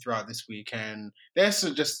throughout this week, and there's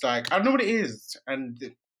just like, I don't know what it is, and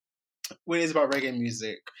what it is about reggae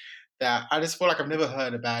music, that I just feel like I've never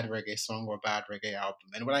heard a bad reggae song or a bad reggae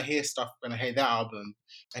album. And when I hear that album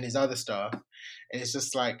and his other stuff, it's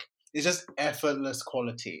just like, it's just effortless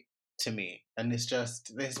quality to me. And this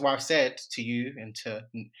is why I've said to you and to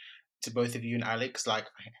both of you and Alex, like,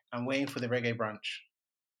 I'm waiting for the reggae brunch.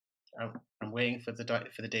 I'm waiting for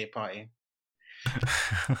the day party.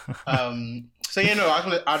 I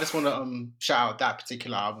just want to shout out that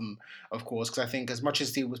particular album, of course, because I think as much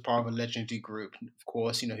as he was part of a legendary group, of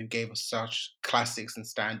course, who gave us such classics and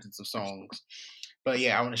standards of songs. But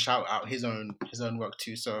yeah, I want to shout out his own work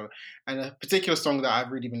too. So, and a particular song that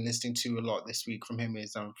I've really been listening to a lot this week from him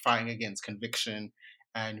is "Fighting Against Conviction"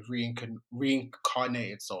 and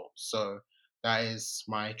 "Reincarnated Soul." So that is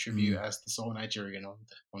my tribute as the sole Nigerian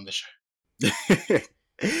on the show.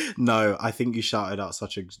 No, I think you shouted out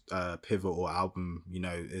such a pivotal album,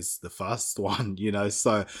 is the first one,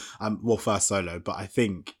 so first solo, but I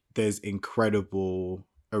think there's incredible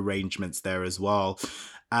arrangements there as well.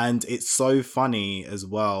 And it's so funny as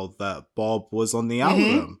well that Bob was on the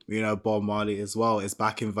album. Bob Marley as well is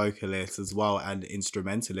backing vocalist as well and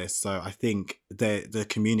instrumentalist. So I think the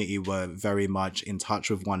community were very much in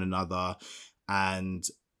touch with one another and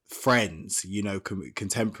friends,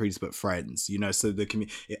 contemporaries but friends, so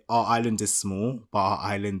our island is small, but our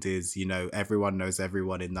island is, everyone knows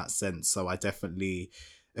everyone in that sense. So I definitely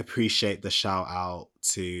appreciate the shout out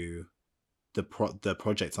to the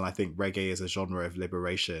project, and I think reggae is a genre of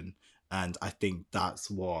liberation, and I think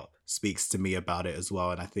that's what speaks to me about it as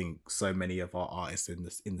well. And I think so many of our artists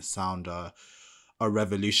in the sound are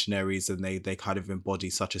revolutionaries, and they kind of embody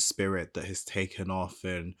such a spirit that has taken off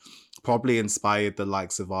and probably inspired the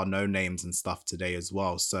likes of our no names and stuff today as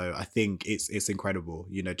well. So I think it's incredible,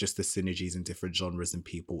 just the synergies in different genres and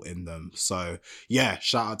people in them. So yeah,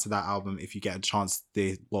 shout out to that album. If you get a chance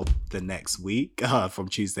the next week from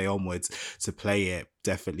Tuesday onwards to play it,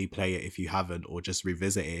 definitely play it if you haven't, or just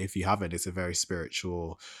revisit it if you haven't. It's a very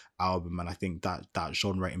spiritual album, and I think that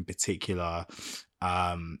genre in particular,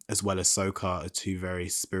 as well as soca, are two very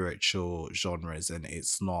spiritual genres, and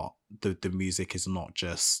it's not the music is not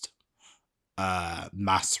just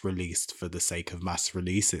mass released for the sake of mass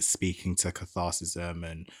release. It's speaking to catharsism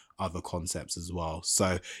and other concepts as well.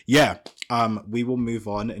 So yeah, we will move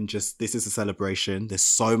on, and just, this is a celebration. There's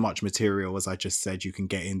so much material, as I just said, you can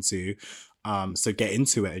get into. So get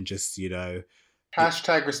into it and just,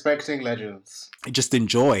 Hashtag respecting legends. just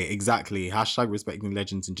enjoy. Exactly. Hashtag respecting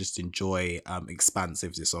legends, and just enjoy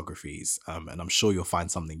expansive discographies. And I'm sure you'll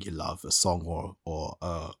find something you love, a song or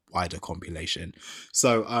a wider compilation.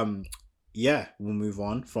 So yeah, we'll move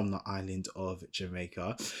on from the island of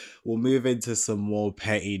Jamaica. We'll move into some more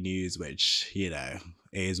petty news, which,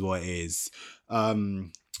 is what it is.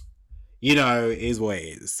 It is what it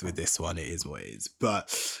is with this one. It is what it is.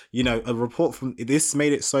 But, a report from this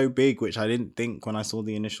made it so big, which I didn't think when I saw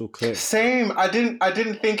the initial clip. Same. I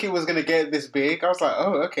didn't think it was gonna get this big. I was like,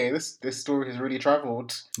 oh, okay, this story has really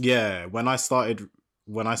traveled. Yeah, when I started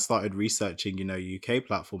researching, UK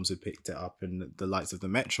platforms had picked it up, and the likes of the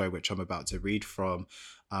Metro, which I'm about to read from,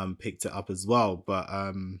 picked it up as well. But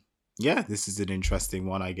yeah, this is an interesting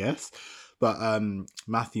one, I guess. But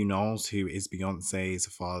Matthew Knowles, who is Beyonce's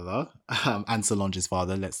father, and Solange's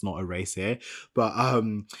father, let's not erase here. But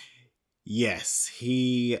yes,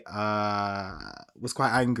 he was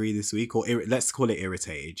quite angry this week, or let's call it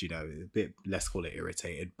irritated, let's call it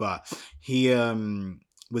irritated. But he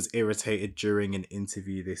was irritated during an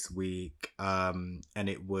interview this week, and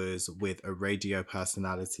it was with a radio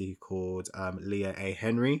personality called Leah A.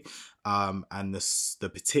 Henry, and the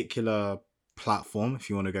particular platform, if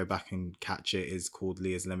you want to go back and catch it, is called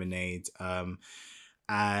Leah's Lemonade,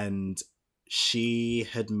 and she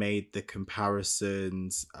had made the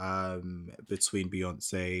comparisons between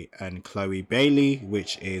Beyonce and Chloe Bailey,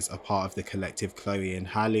 which is a part of the collective Chloe and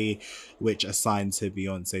Halle, which assigned to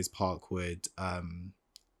Beyonce's Parkwood.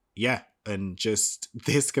 And just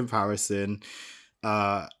this comparison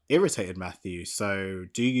irritated Matthew. So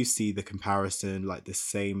do you see the comparison, like the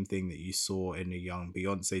same thing that you saw in a young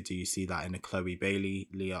Beyonce? Do you see that in a Chloe Bailey?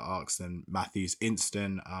 Leah asked, and Matthew's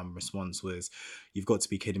instant response was, "You've got to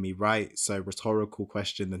be kidding me, right?" So rhetorical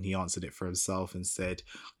question, then he answered it for himself and said,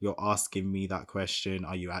 "You're asking me that question.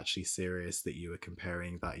 Are you actually serious that you were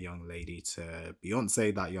comparing that young lady to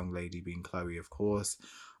Beyonce?" That young lady being Chloe, of course.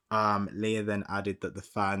 Leah then added that the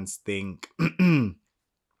fans think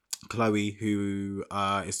Chloe, who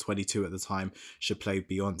is 22 at the time, should play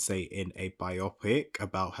Beyonce in a biopic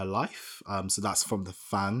about her life. So that's from the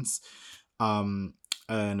fans. And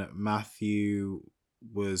Matthew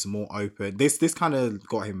was more open. This kind of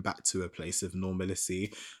got him back to a place of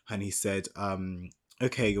normalcy, and he said,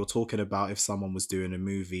 okay, you're talking about if someone was doing a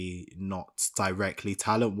movie not directly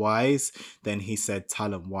talent-wise, then he said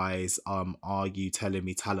talent-wise, are you telling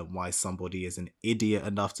me talent-wise somebody is an idiot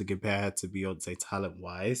enough to compare her to Beyonce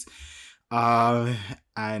talent-wise?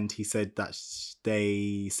 And he said that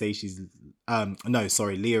they say she's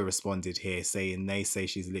Leah responded here saying they say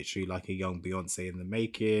she's literally like a young Beyonce in the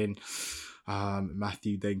making.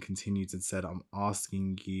 Matthew then continued and said, "I'm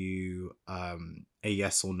asking you a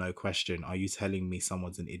yes or no question. Are you telling me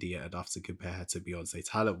someone's an idiot enough to compare her to Beyonce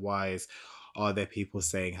talent-wise? Are there people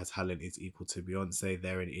saying her talent is equal to Beyonce?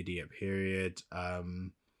 They're an idiot, period."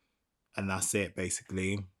 And that's it,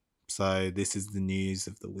 basically. So this is the news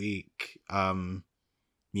of the week.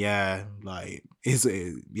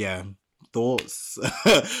 Thoughts?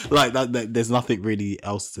 Like that, there's nothing really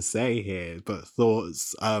else to say here, but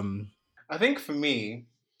thoughts. I think for me,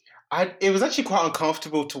 it was actually quite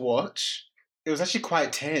uncomfortable to watch. It was actually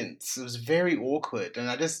quite tense. It was very awkward, and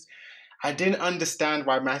I didn't understand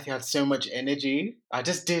why Matthew had so much energy. I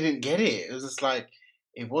just didn't get it. It was just like,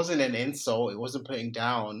 it wasn't an insult. It wasn't putting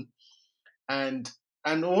down, and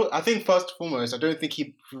I think first and foremost, I don't think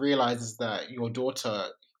he realizes that your daughter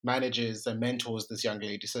manages and mentors this young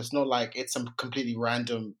lady. So it's not like it's some completely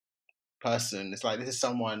random person. It's like this is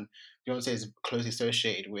someone Beyonce is closely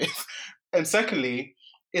associated with. And secondly,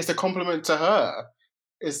 it's a compliment to her.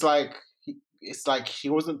 It's like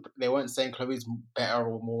they weren't saying Chloe's better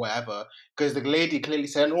or more whatever, because the lady clearly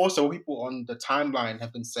said, and also what people on the timeline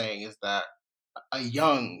have been saying is that a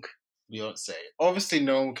young Beyonce. Obviously,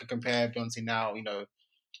 no one can compare Beyonce now.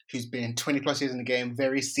 Who's been 20 plus years in the game,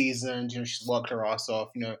 very seasoned. She's worked her ass off.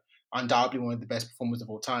 Undoubtedly one of the best performers of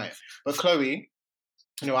all time. But Chloe,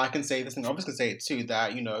 I can say this, and others can say it too,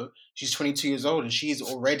 that, she's 22 years old and she's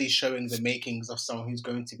already showing the makings of someone who's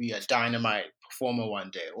going to be a dynamite performer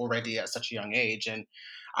one day, already at such a young age. And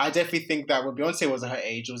I definitely think that when Beyonce was at her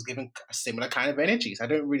age, it was given a similar kind of energy. So I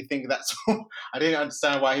don't really think that's, I didn't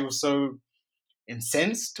understand why he was so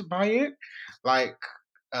incensed by it.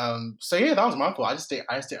 So yeah, that was my fault. I just didn't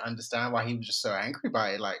understand why he was just so angry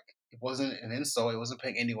by it. Like, it wasn't an insult. It wasn't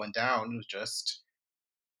putting anyone down. It was just,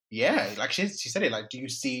 yeah, like she said it, like, do you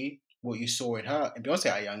see what you saw in her and Beyonce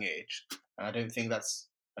at a young age? And I don't think that's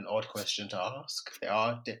an odd question to ask.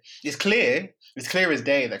 It's clear as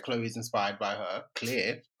day that Chloe is inspired by her.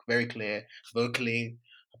 Clear, very clear, vocally,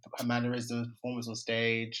 her mannerisms, performance on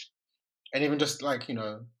stage, and even just like, you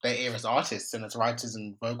know, their ear as artists and as writers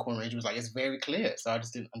and vocal arrangements, like, it's very clear. So I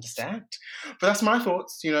just didn't understand. But that's my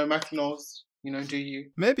thoughts, you know, Matthew Knowles, you know, do you?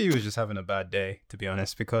 Maybe he was just having a bad day, to be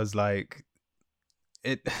honest, because like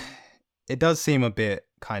it does seem a bit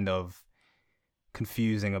kind of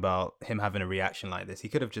confusing about him having a reaction like this. He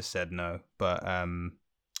could have just said no, but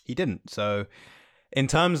he didn't. So in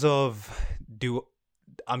terms of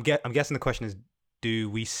I'm guessing the question is, do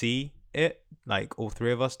we see it? Like, all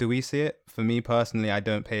three of us, do we see it? For me personally, I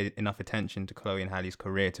don't pay enough attention to Chloe and Halle's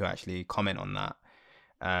career to actually comment on that.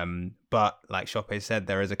 But like Shoppe said,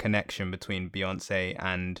 there is a connection between Beyonce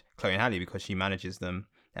and Chloe and Halle because she manages them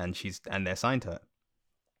and they're signed to her.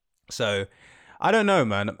 So I don't know,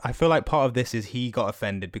 man. I feel like part of this is he got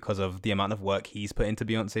offended because of the amount of work he's put into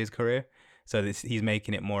Beyonce's career. So he's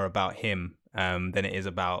making it more about him than it is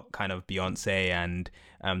about kind of Beyonce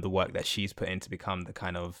and the work that she's put in to become the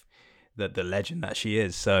kind of the legend that she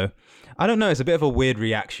is. So I don't know. It's a bit of a weird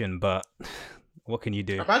reaction, but what can you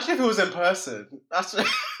do? Imagine if it was in person. That's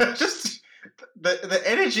just the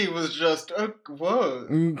energy was just, oh,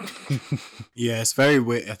 whoa. Yeah, it's very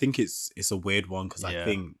weird. I think it's a weird one because I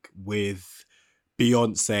think with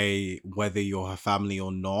Beyonce, whether you're her family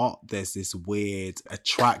or not, there's this weird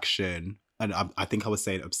attraction. And I think I was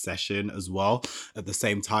saying obsession as well at the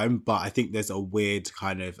same time. But I think there's a weird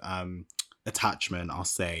kind of attachment, I'll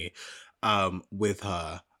say, with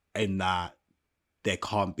her, in that there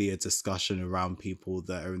can't be a discussion around people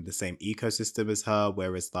that are in the same ecosystem as her.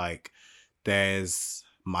 Whereas like there's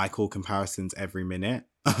Michael comparisons every minute.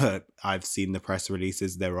 I've seen the press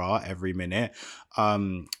releases there are every minute.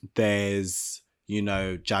 There's, you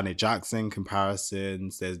know, Janet Jackson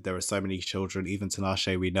comparisons. There are so many children. Even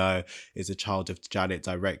Tinashe, we know, is a child of Janet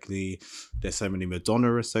directly. There's so many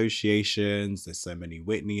Madonna associations. There's so many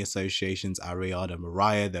Whitney associations. Ariana,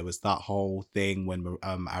 Mariah. There was that whole thing when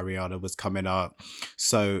Ariana was coming up.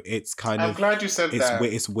 So it's kind I'm glad you said that.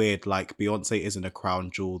 It's weird. Like Beyonce isn't a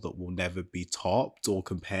crown jewel that will never be topped or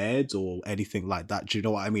compared or anything like that. Do you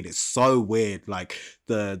know what I mean? It's so weird. Like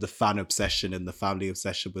the fan obsession and the family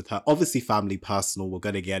obsession with her. Obviously, family personal. We're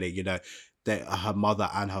gonna get it. You know, that her mother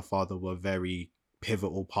and her father were very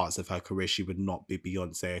pivotal parts of her career. She would not be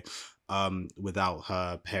Beyonce without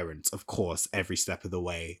her parents, of course, every step of the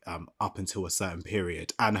way, up until a certain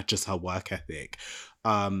period, and just her work ethic.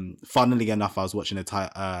 Funnily enough, I was watching a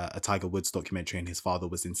Tiger Woods documentary, and his father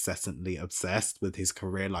was incessantly obsessed with his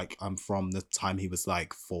career. Like, from the time he was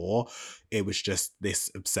like 4, it was just this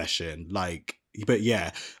obsession. Like, but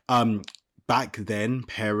yeah, back then,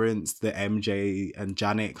 parents, the MJ and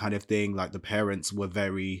Janet kind of thing, like the parents were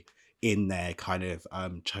very in their kind of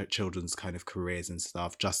children's kind of careers and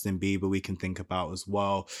stuff. Justin Bieber we can think about as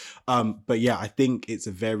well. But yeah, I think it's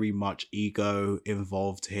very much ego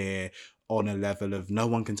involved here on a level of no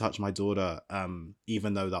one can touch my daughter,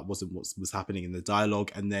 even though that wasn't what was happening in the dialogue.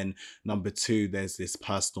 And then number 2, there's this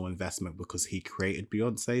personal investment because he created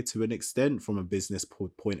Beyonce to an extent from a business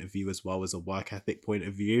point of view as well as a work ethic point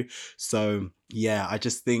of view. So yeah, I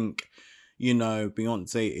just think, you know,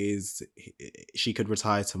 Beyonce she could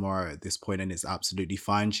retire tomorrow at this point and it's absolutely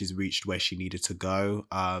fine. She's reached where she needed to go.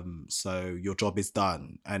 So your job is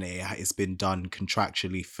done, and it's been done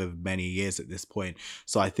contractually for many years at this point.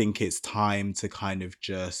 So I think it's time to kind of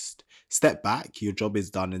just step back. Your job is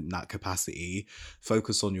done in that capacity.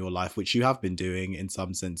 Focus on your life, which you have been doing in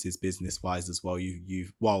some senses, business wise as well. You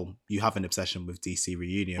have an obsession with DC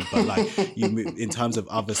Reunion, but like in terms of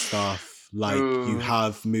other stuff, like you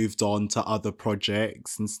have moved on to other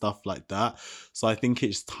projects and stuff like that. So I think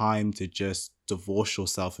it's time to just divorce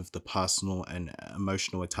yourself of the personal and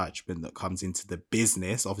emotional attachment that comes into the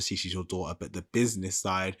business. Obviously she's your daughter, but the business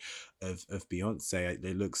side of Beyonce,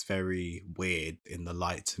 it looks very weird in the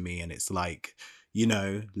light to me. And it's like, you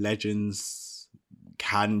know, legends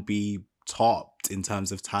can be topped in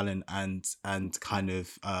terms of talent and kind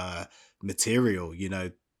of material. You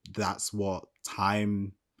know, that's what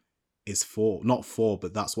time is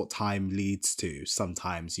but that's what time leads to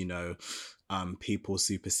sometimes, you know, people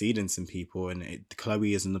superseding some people, and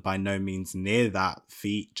Chloe isn't by no means near that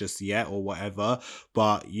feat just yet or whatever,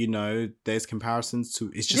 but you know, there's comparisons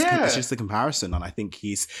to it's just a comparison, and I think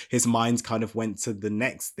his mind's kind of went to the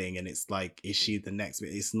next thing, and it's like, is she the next?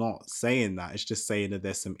 It's not saying that, it's just saying that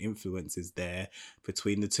there's some influences there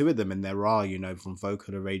between the two of them, and there are, you know, from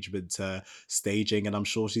vocal arrangement to staging, and I'm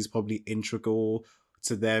sure she's probably integral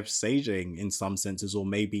to their staging in some senses, or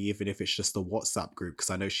maybe even if it's just a WhatsApp group, because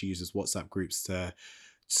I know she uses WhatsApp groups to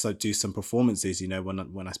do some performances. You know,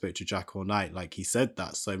 when I spoke to Jack all night, like he said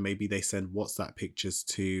that. So maybe they send WhatsApp pictures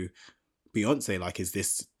to Beyonce, like, is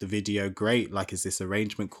this the video great? Like, is this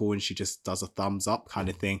arrangement cool? And she just does a thumbs up kind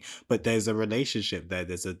of thing. But there's a relationship there.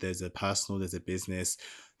 There's a personal, there's a business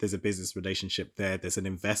relationship there. There's an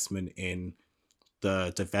investment in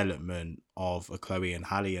the development of a Chloe and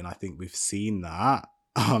Halle, and I think we've seen that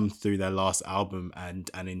through their last album and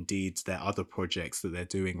indeed their other projects that they're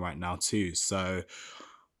doing right now too. So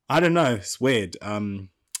I don't know, it's weird.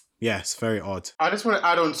 Yeah, it's very odd. I just want to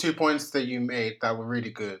add on 2 points that you made that were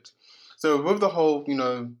really good. So with the whole,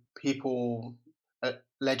 people,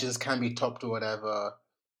 legends can be topped or whatever,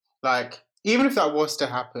 like, even if that was to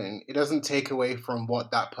happen, it doesn't take away from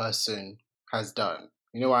what that person has done.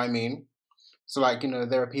 You know what I mean? So, like,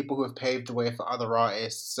 there are people who have paved the way for other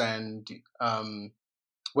artists and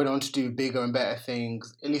went on to do bigger and better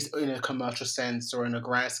things, at least in a commercial sense or in a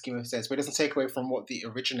grand scheme of sense. But it doesn't take away from what the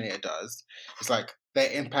originator does. It's like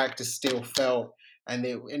their impact is still felt. And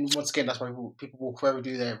once again, that's why people will forever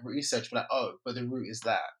do their research, but like, oh, but the root is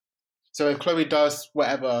that. So if Chloe does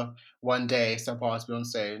whatever one day, surpass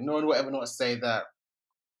Beyonce, no one will ever not say that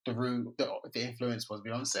the root, the influence was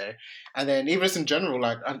Beyonce. And then even just in general,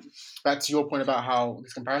 like, back to your point about how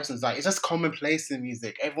these comparisons, like, it's just commonplace in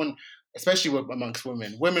music. Everyone, especially amongst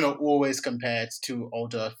women are always compared to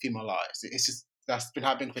older female artists. It's just, that's been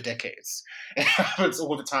happening for decades. It happens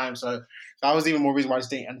all the time. So that was even more reason why I just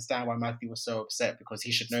didn't understand why Matthew was so upset, because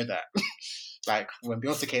he should know that. Like, when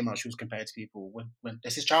Beyonce came out, she was compared to people. When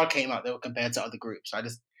Destiny's Child came out, they were compared to other groups. I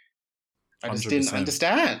just 100%. Didn't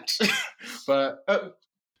understand. But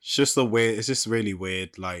it's just really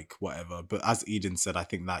weird, like, whatever. But as Eden said, I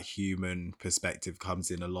think that human perspective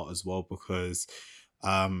comes in a lot as well, because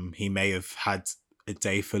he may have had a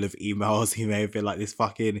day full of emails. He may have been like, this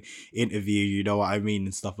fucking interview, you know what I mean,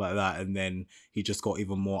 and stuff like that. And then he just got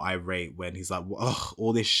even more irate when he's like, ugh,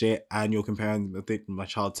 all this shit, and you're comparing my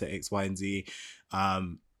child to X, Y, and Z.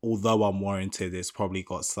 Although I'm warranted, it's probably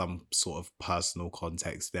got some sort of personal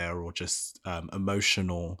context there, or just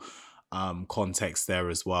emotional context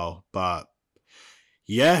there as well. But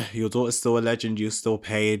yeah, your daughter's still a legend. You're still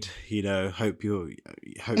paid. Hope you're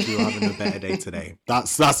having a better day today.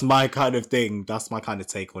 That's my kind of thing. That's my kind of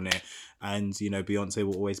take on it. And Beyonce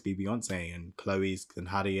will always be Beyonce, and Chloe's and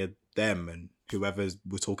Halle are them, and whoever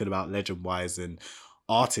we're talking about legend wise and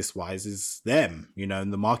artist wise is them.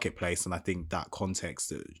 In the marketplace. And I think that context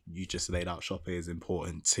that you just laid out, Shoppe, is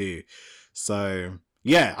important too. So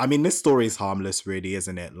yeah, I mean, this story is harmless, really,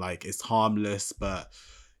 isn't it? Like, it's harmless, but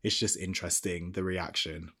it's just interesting, the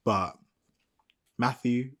reaction. But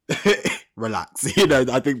Matthew, relax.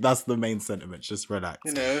 I think that's the main sentiment. Just relax.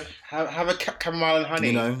 Have a chamomile and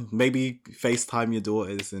honey. Maybe FaceTime your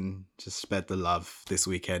daughters and just spread the love this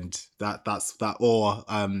weekend. That's that. Or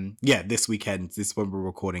this weekend. This is when we're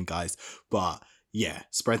recording, guys. But yeah,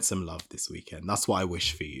 spread some love this weekend. That's what I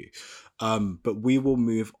wish for you. But we will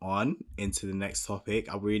move on into the next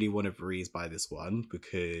topic. I really want to breeze by this one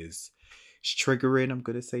because it's triggering. I'm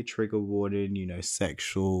gonna say trigger warning.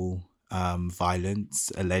 Sexual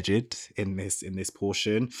violence alleged in this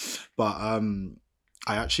portion. But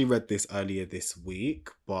I actually read this earlier this week,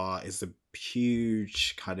 but it's a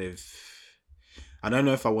huge kind of, I don't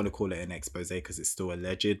know if I want to call it an expose because it's still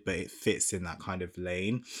alleged, but it fits in that kind of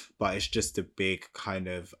lane. But it's just a big kind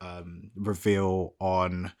of reveal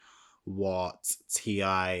on what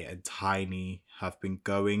T.I. and Tiny have been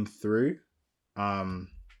going through. And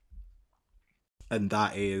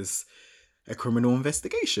that is a criminal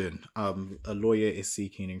investigation. A lawyer is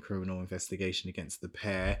seeking a criminal investigation against the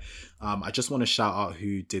pair. I just want to shout out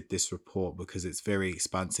who did this report because it's very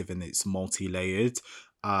expansive and it's multi-layered.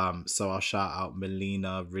 So I'll shout out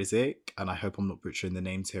Melina Rizik, and I hope I'm not butchering the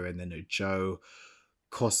names here, and then Joe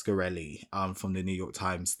Coscarelli from the New York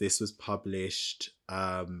Times. This was published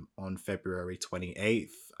on February 28th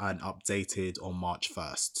and updated on March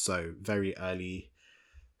 1st. So very early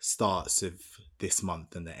starts of this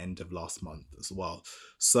month and the end of last month as well.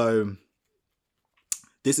 So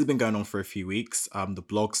this has been going on for a few weeks. The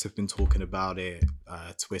blogs have been talking about it.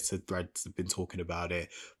 Twitter threads have been talking about it.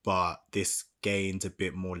 But this gained a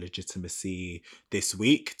bit more legitimacy this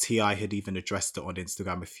week. T.I. had even addressed it on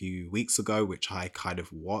Instagram a few weeks ago, which I kind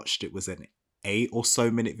of watched. It was an 8 or so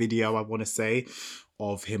minute video, I want to say,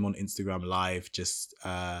 of him on Instagram Live just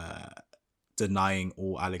denying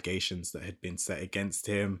all allegations that had been set against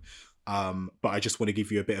him. But I just want to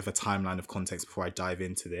give you a bit of a timeline of context before I dive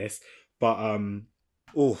into this. But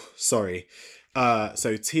so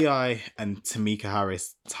T.I. and Tamika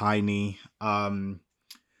Harris, Tiny,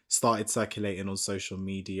 started circulating on social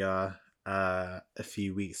media a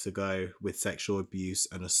few weeks ago with sexual abuse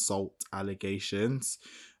and assault allegations.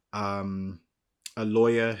 Um, a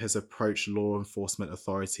lawyer has approached law enforcement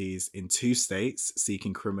authorities in 2 states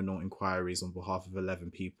seeking criminal inquiries on behalf of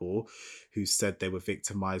 11 people who said they were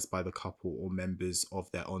victimized by the couple or members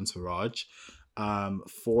of their entourage.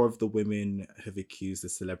 Four of the women have accused the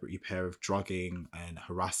celebrity pair of drugging and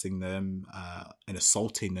harassing them and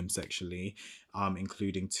assaulting them sexually,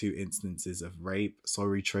 including 2 instances of rape.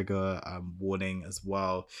 Sorry, trigger warning as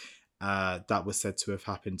well. That was said to have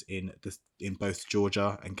happened in both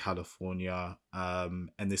Georgia and California, and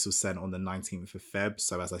this was sent on the 19th of Feb.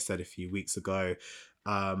 So, as I said a few weeks ago,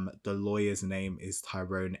 the lawyer's name is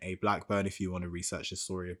Tyrone A. Blackburn. If you want to research the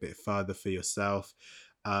story a bit further for yourself,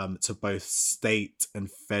 to both state and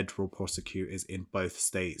federal prosecutors in both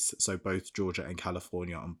states, so both Georgia and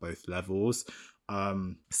California on both levels.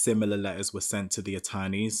 Similar letters were sent to the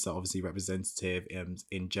attorneys, so obviously representative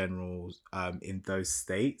in general in those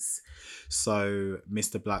states. So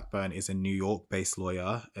Mr. Blackburn is a New York-based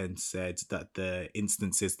lawyer and said that the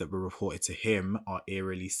instances that were reported to him are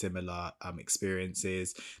eerily similar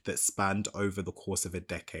experiences that spanned over the course of a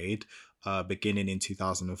decade. Beginning in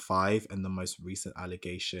 2005, and the most recent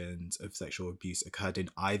allegations of sexual abuse occurred in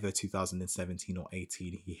either 2017 or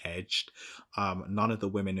 18. He hedged. None of the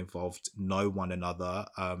women involved know one another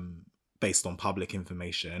based on public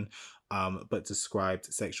information, but described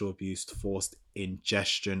sexual abuse, forced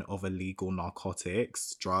ingestion of illegal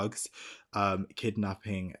narcotics, drugs,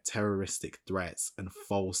 kidnapping, terroristic threats, and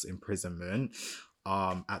false imprisonment.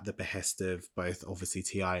 At the behest of both obviously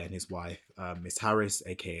T.I. and his wife, Miss Harris,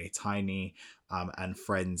 aka Tiny, and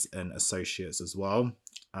friends and associates as well.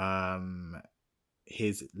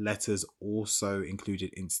 His letters also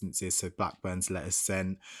included instances, so Blackburn's letters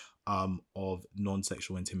sent of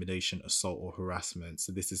non-sexual intimidation, assault, or harassment.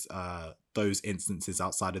 So this is those instances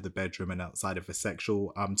outside of the bedroom and outside of a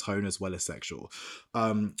sexual tone as well as sexual.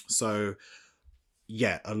 So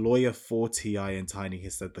yeah, a lawyer for T.I. and Tiny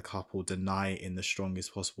has said the couple deny in the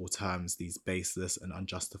strongest possible terms these baseless and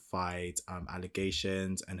unjustified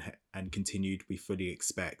allegations, and continued, we fully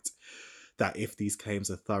expect that if these claims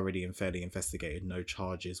are thoroughly and fairly investigated, no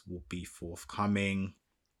charges will be forthcoming.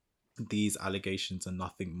 These allegations are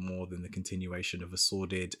nothing more than the continuation of a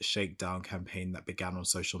sordid shakedown campaign that began on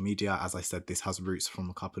social media. As I said, this has roots from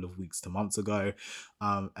a couple of weeks to months ago,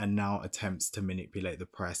 and now attempts to manipulate the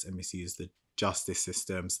press and misuse the justice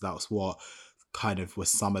system. So that was what kind of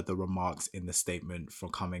was some of the remarks in the statement from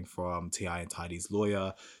coming from T.I. and Tiny's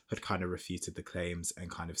lawyer, had kind of refuted the claims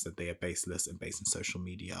and kind of said they are baseless and based on social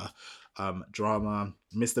media drama.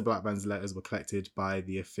 Mr. Blackburn's letters were collected by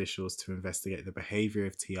the officials to investigate the behavior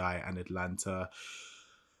of T.I. and Atlanta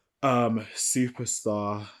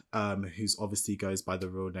superstar, who's obviously goes by the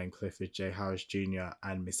real name Clifford J. Harris Jr.,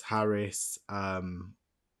 and Miss Harris,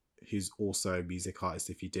 who's also a music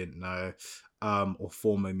artist, if you didn't know, or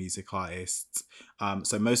former music artists.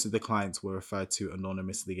 So most of the clients were referred to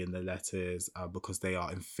anonymously in the letters because they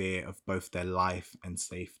are in fear of both their life and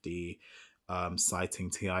safety,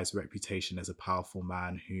 citing T.I.'s reputation as a powerful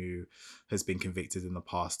man who has been convicted in the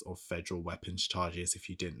past of federal weapons charges. If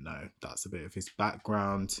you didn't know, that's a bit of his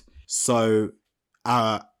background. So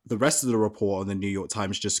the rest of the report on the New York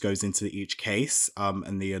Times just goes into each case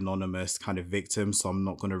and the anonymous kind of victim. So I'm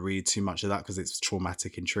not going to read too much of that because it's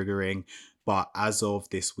traumatic and triggering. But as of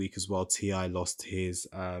this week as well, T.I. lost his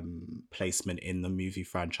placement in the movie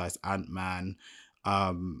franchise Ant-Man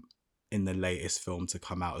in the latest film to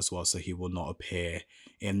come out as well. So he will not appear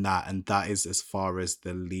in that. And that is as far as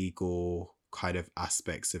the legal kind of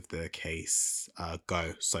aspects of the case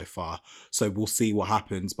go so far. So we'll see what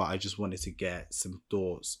happens, but I just wanted to get some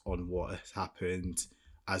thoughts on what has happened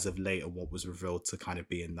as of late and what was revealed to kind of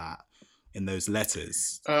be in those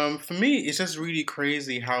letters. For me, it's just really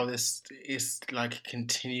crazy how this is like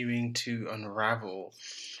continuing to unravel.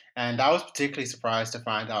 And I was particularly surprised to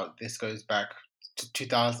find out this goes back to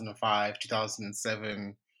 2005,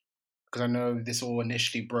 2007, because I know this all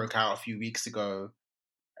initially broke out a few weeks ago.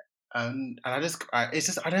 And I just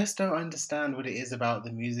don't understand what it is about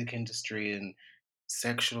the music industry and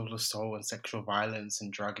sexual assault and sexual violence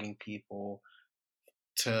and drugging people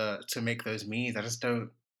to make those memes. I just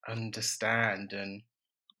don't understand. And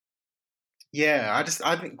yeah,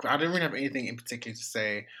 I think I don't really have anything in particular to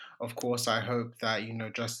say. Of course, I hope that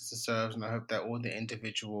justice is served, and I hope that all the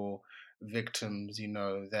individual victims,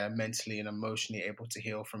 they're mentally and emotionally able to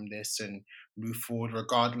heal from this and move forward,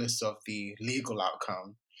 regardless of the legal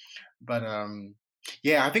outcome. But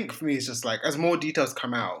yeah, I think for me, it's just like as more details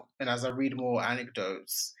come out and as I read more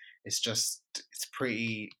anecdotes, it's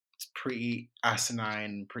pretty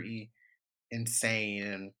asinine, pretty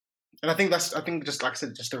insane, and I think just like I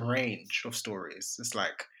said, just a range of stories. It's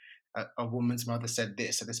like a woman's mother said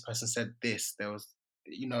this, and this person said this. There was,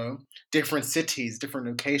 different cities, different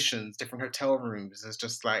locations, different hotel rooms. It's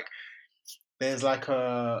just like there's like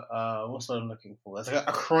what's what I'm looking for? There's like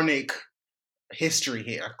a chronic history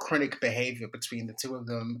here, a chronic behavior between the two of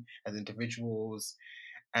them as individuals,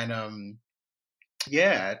 and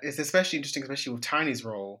yeah, it's especially interesting, especially with Tiny's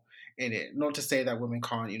role in it. Not to say that women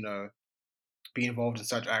can't, be involved in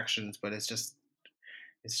such actions, but it's just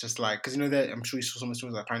like, because that I'm sure you saw some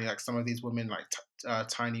stories, like apparently like some of these women, like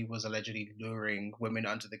Tiny was allegedly luring women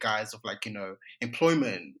under the guise of like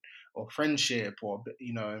employment or friendship or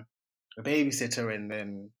a babysitter, and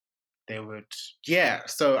then they would, yeah.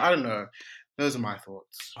 So I don't know. Those are my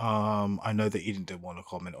thoughts. I know that Eden didn't want to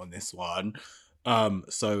comment on this one.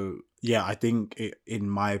 So yeah, I think in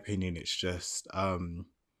my opinion, it's just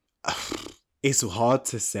it's hard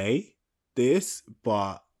to say this,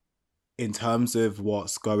 but in terms of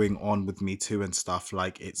what's going on with Me Too and stuff,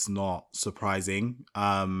 like it's not surprising.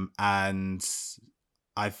 And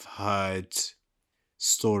I've heard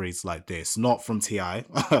stories like this, not from T.I.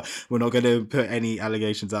 We're not going to put any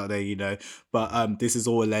allegations out there, but this is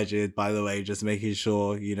all alleged, by the way, just making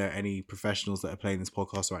sure, any professionals that are playing this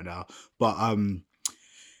podcast right now. But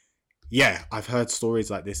yeah, I've heard stories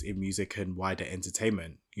like this in music and wider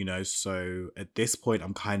entertainment, so at this point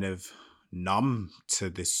I'm kind of numb to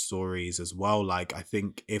these stories as well. Like I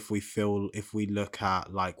think if we look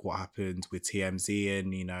at like what happened with TMZ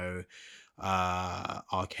and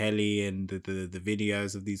R. Kelly and the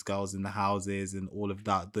videos of these girls in the houses and all of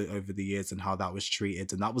that over the years, and how that was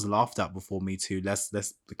treated, and that was laughed at before Me Too. Let's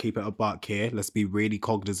keep it a buck here. Let's be really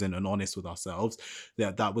cognizant and honest with ourselves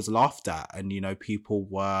that was laughed at, and people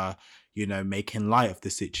were making light of the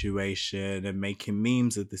situation and making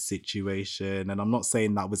memes of the situation. And I'm not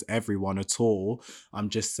saying that was everyone at all. I'm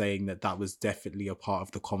just saying that was definitely a part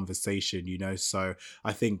of the conversation, So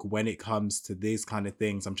I think when it comes to these kind of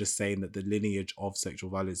things, I'm just saying that the lineage of sexual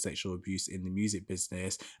violence, sexual abuse in the music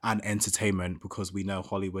business and entertainment, because we know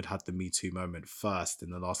Hollywood had the Me Too moment first in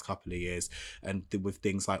the last couple of years, and with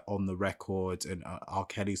things like On the Record and R.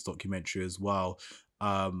 Kelly's documentary as well,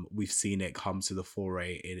 we've seen it come to the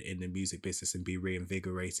foray in the music business and be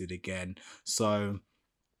reinvigorated again. So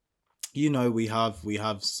we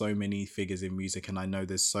have so many figures in music, and I know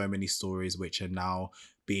there's so many stories which are now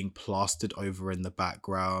being plastered over in the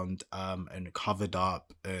background and covered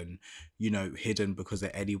up and hidden, because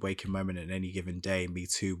at any waking moment, at any given day, Me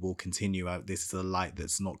Too will continue out. This is a light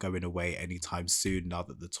that's not going away anytime soon, now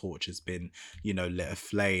that the torch has been lit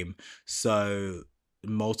aflame. So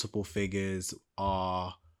multiple figures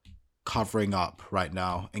are covering up right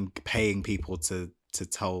now and paying people to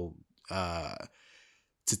tell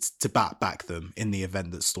to back them in the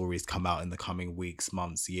event that stories come out in the coming weeks,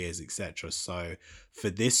 months, years, etc. So for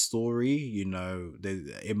this story,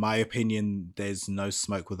 in my opinion, there's no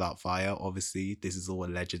smoke without fire. Obviously this is all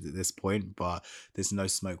alleged at this point, but there's no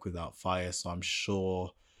smoke without fire. So I'm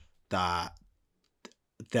sure that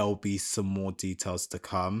there'll be some more details to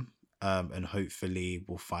come. And hopefully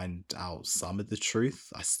we'll find out some of the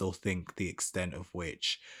truth. I still think the extent of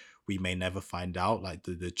which we may never find out, like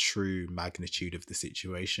the true magnitude of the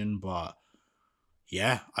situation. But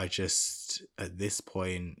yeah, I just, at this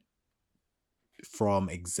point, from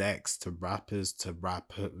execs to rappers to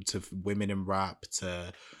women in rap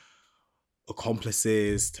to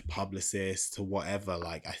accomplices to publicists to whatever,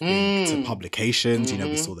 like I think to publications,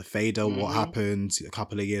 we saw the Fader, what happened a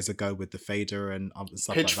couple of years ago with the Fader and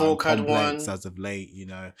stuff Pitchfork like that, Complex one. as of late,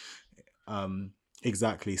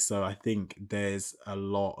 exactly. So I think there's a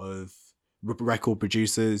lot of record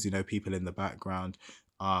producers, people in the background.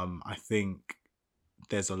 I think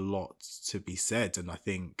there's a lot to be said, and I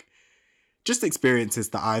think just experiences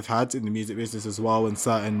that I've had in the music business as well, and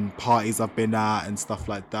certain parties I've been at and stuff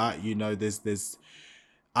like that. There's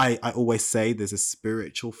I always say there's a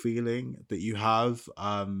spiritual feeling that you have,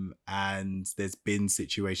 and there's been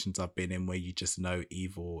situations I've been in where you just know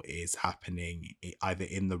evil is happening either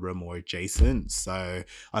in the room or adjacent. So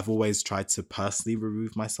I've always tried to personally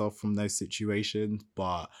remove myself from those situations,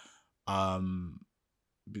 but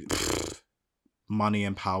money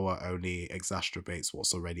and power only exacerbates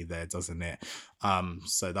what's already there, doesn't it?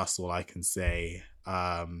 So that's all I can say.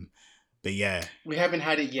 But yeah, we haven't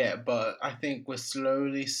had it yet, but I think we're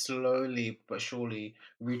slowly but surely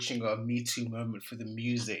reaching a Me Too moment for the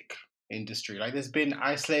music industry. Like there's been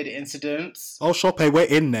isolated incidents. Oh, Shoppe, we're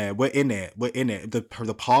in there. We're in it.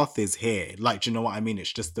 The path is here. Like, do you know what I mean?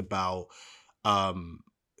 It's just about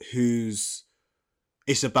who's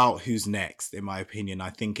it's about who's next, in my opinion. I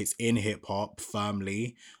think it's in hip hop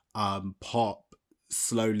firmly, pop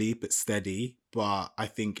slowly but steady. But I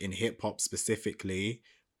think in hip hop specifically,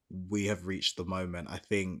 we have reached the moment. I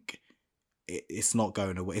think it's not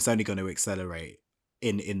going away. It's only going to accelerate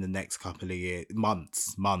in the next couple of years,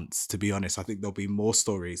 months. To be honest, I think there'll be more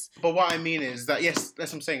stories. But what I mean is that, yes,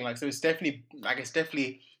 that's what I'm saying. Like, so it's definitely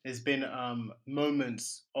there's been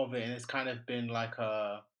moments of it, and it's kind of been like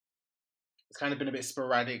it's kind of been a bit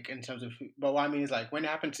sporadic in terms of. But what I mean is, like, when it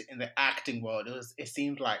happened in the acting world, it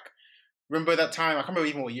seemed like, remember that time? I can't remember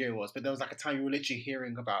even what year it was, but there was like a time you were literally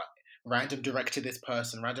hearing about random director, this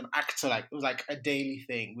person, random actor. Like, it was like a daily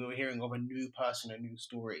thing. We were hearing of a new person, a new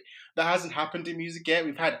story. That hasn't happened in music yet.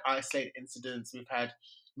 We've had isolated incidents. We've had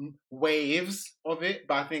waves of it,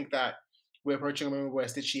 but I think that we're approaching a moment where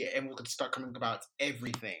it's literally everyone could start coming about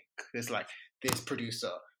everything. There's like this producer,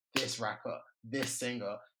 this rapper, this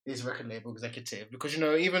singer, this record label executive. Because,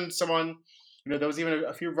 even someone, there was even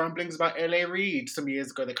a few rumblings about L.A. Reid some years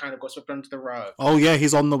ago that kind of got swept under the rug. Oh yeah,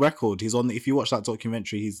 he's on the record. He's on. If you watch that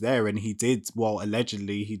documentary, he's there, and he did. Well,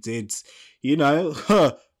 allegedly, he did. If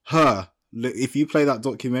you play that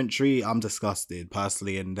documentary, I'm disgusted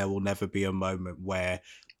personally, and there will never be a moment where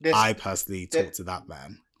I personally talk to that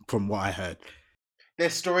man. From what I heard,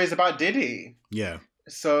 there's stories about Diddy. Yeah.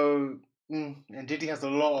 So, and Diddy has a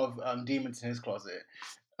lot of demons in his closet.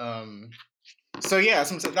 So yeah,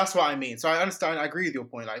 that's what I mean. So I understand. I agree with your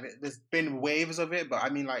point. Like, there's been waves of it, but I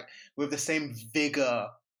mean, like, with the same vigor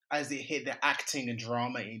as it hit the acting and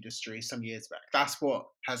drama industry some years back. That's what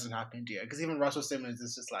hasn't happened yet. Because even Russell Simmons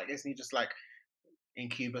is just like, isn't he just like in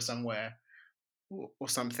Cuba somewhere or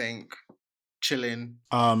something, chilling?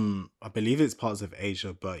 I believe it's parts of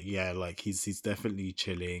Asia, but yeah, like he's definitely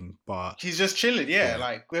chilling, but he's just chilling. Yeah,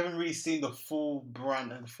 like we haven't really seen the full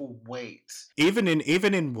brunt and full weight. Even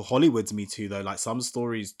in Hollywood's Me Too though, like some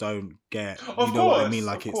stories don't get. What I mean?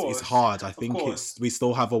 Like it's hard. I think we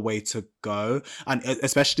still have a way to go, and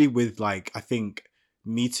especially with, like, I think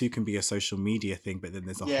Me Too can be a social media thing, but then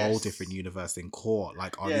there's a whole different universe in court.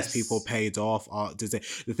 Like, are these people paid off?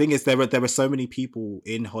 The thing is, there are so many people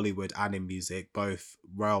in Hollywood and in music, both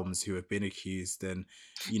realms, who have been accused, and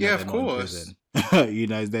they're not in prison.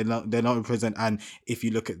 They're not in prison, and if you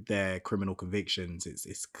look at their criminal convictions,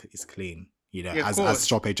 it's clean. As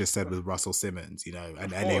Shoppe just said with Russell Simmons,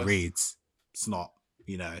 and L.A. Reid's, it's not.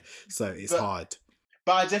 So it's hard.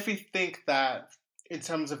 But I definitely think that, in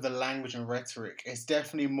terms of the language and rhetoric, it's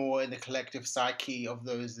definitely more in the collective psyche of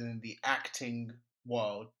those in the acting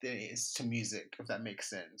world than it is to music, if that makes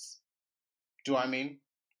sense. Do I mean?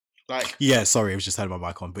 Like, yeah, sorry, I was just had my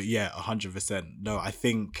mic on, but yeah, 100%. No, I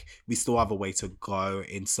think we still have a way to go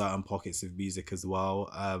in certain pockets of music as well.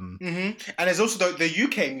 And there's also the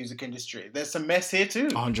UK music industry. There's some mess here too.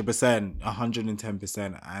 100%,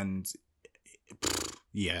 110%, and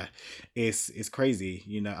yeah, it's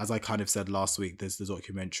crazy. As I kind of said last week, there's the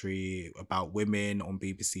documentary about women on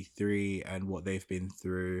BBC Three and what they've been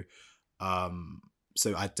through.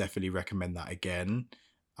 So I definitely recommend that again.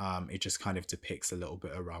 It just kind of depicts a little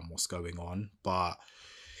bit around what's going on, but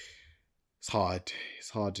it's hard.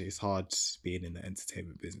 It's hard being in the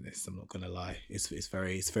entertainment business. I'm not gonna lie. It's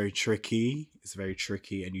very tricky. It's very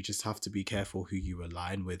tricky, and you just have to be careful who you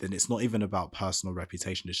align with. And it's not even about personal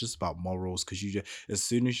reputation. It's just about morals. Because as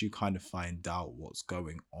soon as you kind of find out what's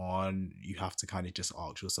going on, you have to kind of just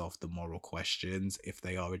ask yourself the moral questions if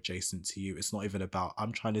they are adjacent to you. It's not even about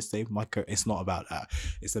I'm trying to save my career. It's not about that.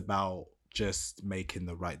 It's about just making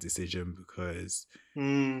the right decision, because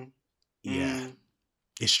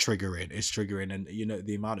it's triggering. And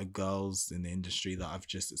the amount of girls in the industry that I've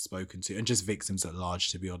just spoken to, and just victims at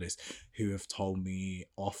large, to be honest, who have told me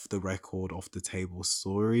off the record, off the table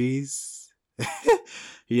stories.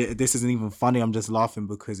 Yeah, this isn't even funny. I'm just laughing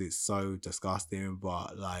because it's so disgusting,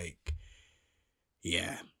 but like,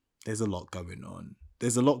 yeah, there's a lot going on.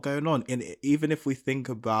 And even if we think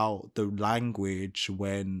about the language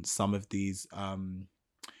when some of these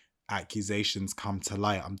accusations come to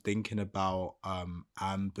light, I'm thinking about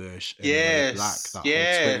Ambush and Ray Black, that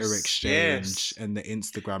whole Twitter exchange and the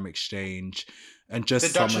Instagram exchange, and just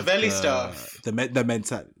the Dutch stuff. The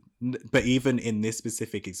mental. But even in this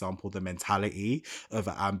specific example, the mentality of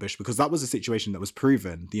Ambush, because that was a situation that was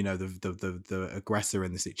proven. The aggressor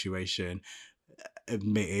in the situation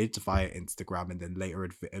admitted via Instagram, and then later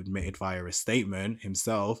admitted via a statement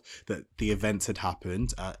himself, that the events had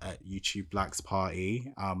happened at YouTube Black's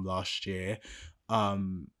party last year,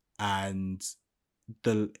 and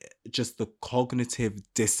the just the cognitive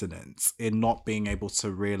dissonance in not being able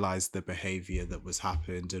to realize the behavior that was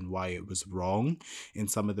happened and why it was wrong in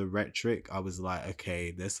some of the rhetoric. I was like,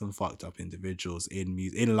 okay, there's some fucked up individuals in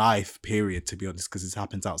music, in life, period, to be honest, because this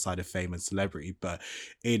happens outside of fame and celebrity, but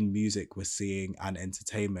in music we're seeing, and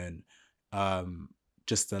entertainment,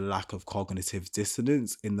 just a lack of cognitive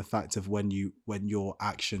dissonance in the fact of when your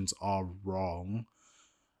actions are wrong,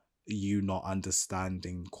 you not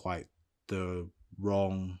understanding quite the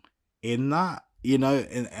wrong in that,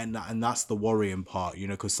 and that's the worrying part,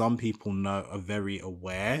 because some people are very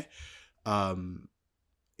aware um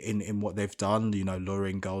in what they've done,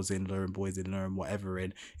 luring girls in, luring boys in, luring whatever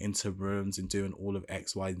into rooms and doing all of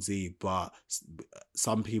X, Y, and Z. But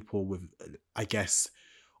some people with, I guess,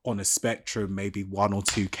 on a spectrum, maybe one or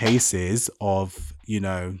two cases of,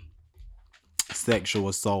 sexual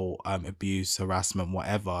assault, abuse, harassment,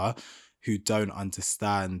 whatever, who don't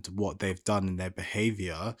understand what they've done in their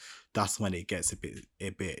behavior, that's when it gets a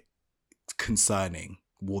bit concerning.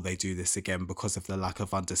 Will they do this again? Because of the lack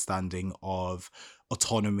of understanding of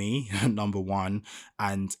autonomy, number one,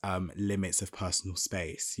 and limits of personal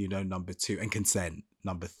space, number two, and consent,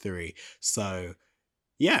 number three. So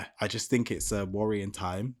yeah, I just think it's a worrying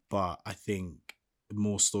time, but I think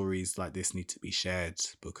more stories like this need to be shared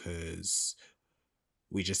because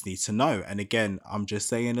we just need to know. And again, I'm just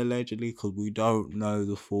saying allegedly because we don't know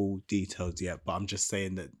the full details yet, but I'm just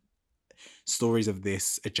saying that stories of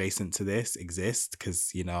this adjacent to this exist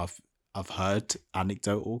because, I've heard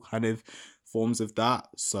anecdotal kind of forms of that.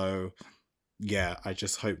 So yeah, I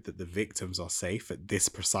just hope that the victims are safe at this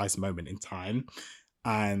precise moment in time,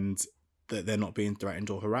 and that they're not being threatened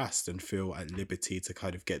or harassed, and feel at liberty to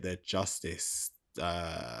kind of get their justice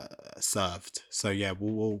served. So yeah,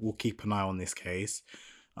 we'll keep an eye on this case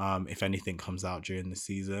if anything comes out during the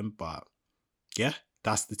season. But yeah,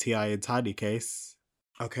 that's the T.I. and Tidy case.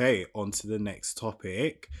 Okay, on to the next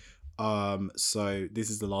topic. So this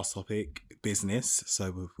is the last topic, business.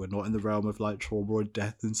 So we're not in the realm of like trauma or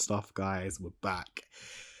death and stuff, guys. We're back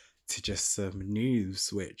to just some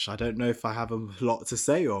news, which I don't know if I have a lot to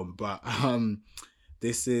say on, but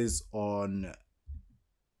this is on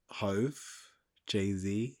Hove,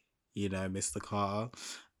 Jay-Z, Mr. Carter.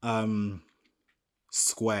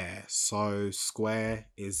 Square. So Square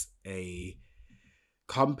is a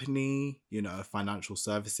company, a financial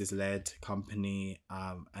services led company,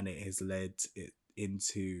 and it has led it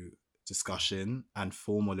into discussion and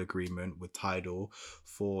formal agreement with Tidal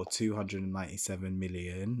for 297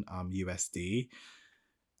 million USD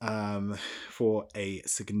for a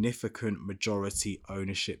significant majority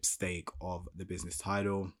ownership stake of the business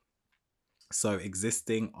Tidal. So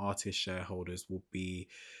existing artist shareholders will be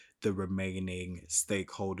the remaining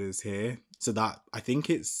stakeholders here. So that, I think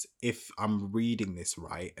it's, if I'm reading this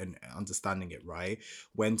right and understanding it right,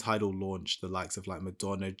 when Tidal launched, the likes of like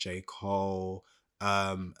Madonna, J. Cole,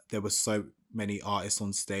 there were so many artists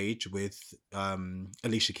on stage with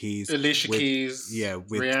Alicia Keys, with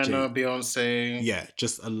Rihanna, Beyonce. Yeah,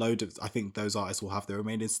 just a load of, I think those artists will have their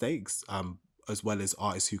remaining stakes, as well as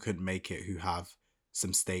artists who couldn't make it who have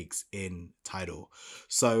some stakes in Tidal.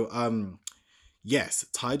 So yes,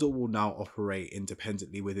 Tidal will now operate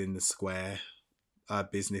independently within the Square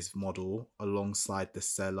business model alongside the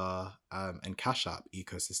Seller and Cash App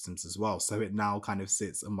ecosystems as well. So it now kind of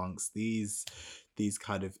sits amongst these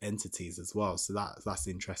kind of entities as well. So that's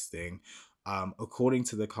interesting. According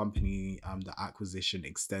to the company, the acquisition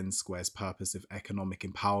extends Square's purpose of economic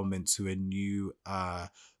empowerment to a new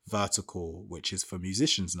vertical, which is for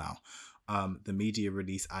musicians now. The media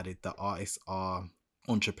release added that artists are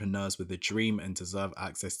entrepreneurs with a dream and deserve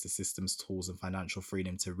access to systems, tools, and financial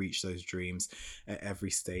freedom to reach those dreams at every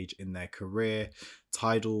stage in their career.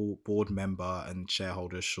 Tidal board member and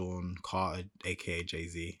shareholder Sean Carter, aka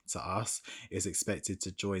Jay-Z to us, is expected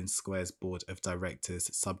to join Square's board of directors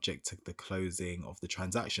subject to the closing of the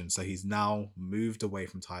transaction. So he's now moved away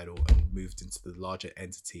from Tidal and moved into the larger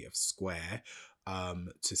entity of Square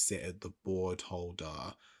to sit at the board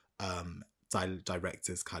holder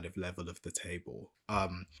directors kind of level of the table.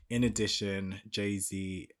 In addition,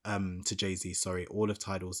 Jay-Z, all of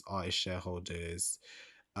Tidal's artist shareholders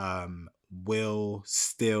will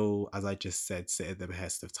still, as I just said, sit at the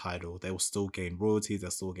behest of Tidal. They will still gain royalties,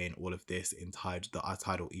 they'll still gain all of this in the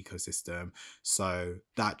Tidal ecosystem. So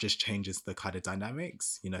that just changes the kind of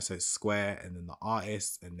dynamics, so it's Square and then the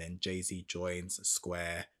artists, and then Jay-Z joins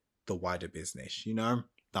Square, the wider business,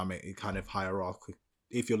 that make it kind of hierarchical.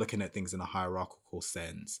 If you're looking at things in a hierarchical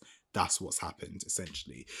sense, that's what's happened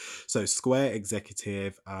essentially. So Square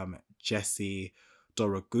executive Jesse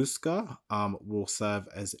Doroguska will serve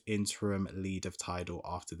as interim lead of Tidal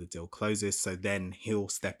after the deal closes. So then he'll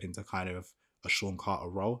step into kind of a Sean Carter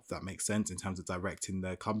role, if that makes sense, in terms of directing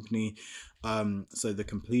the company. So the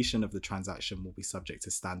completion of the transaction will be subject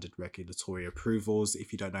to standard regulatory approvals.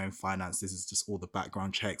 If you don't know, in finance, this is just all the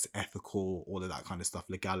background checks, ethical, all of that kind of stuff,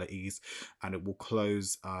 legalities, and it will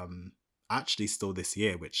close actually still this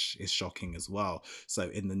year, which is shocking as well. So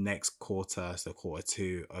in the next quarter, so quarter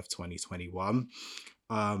 2 of 2021.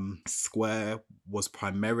 Square was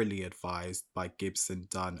primarily advised by Gibson,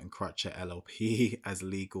 Dunn and Crutcher LLP as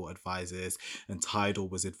legal advisors, and Tidal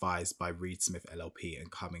was advised by Reed Smith LLP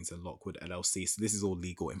and Cummings and Lockwood LLC. So this is all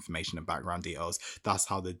legal information and background details. That's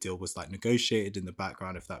how the deal was like negotiated in the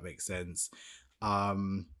background, if that makes sense.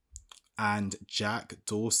 And Jack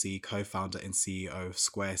Dorsey, co-founder and CEO of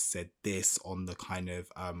Square, said this on the kind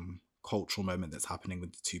of cultural moment that's happening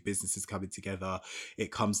with the two businesses coming together.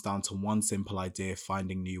 It comes down to one simple idea: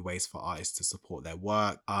 finding new ways for artists to support their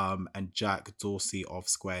work. And Jack Dorsey of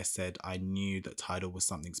Square said, "I knew that Tidal was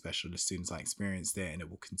something special as soon as I experienced it, and it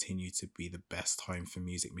will continue to be the best home for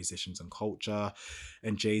music, musicians and culture."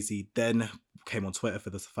 And Jay-Z then came on Twitter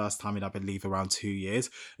for the first time in, I believe, around 2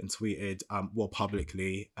 years, and tweeted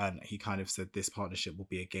publicly, and he kind of said, "This partnership will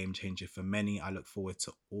be a game changer for many. I look forward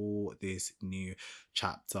to all this new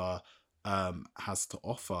chapter has to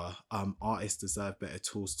offer. Artists deserve better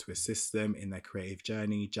tools to assist them in their creative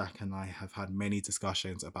journey. Jack and I have had many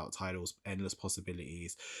discussions about Tidal's endless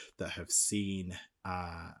possibilities that have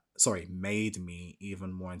made me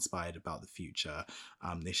even more inspired about the future.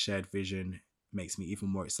 This shared vision makes me even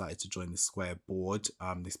more excited to join the Square board.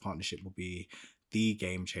 This partnership will be the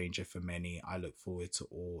game changer for many. I look forward to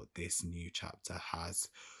all this new chapter has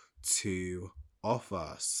to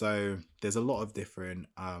offer." So there's a lot of different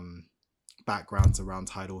backgrounds around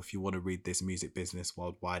Tidal. If you want to read this, Music Business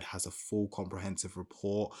Worldwide has a full comprehensive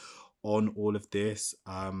report on all of this,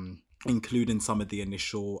 including some of the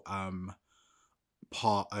initial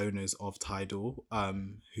part owners of Tidal,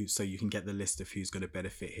 so you can get the list of who's going to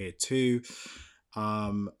benefit here too.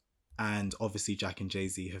 And obviously Jack and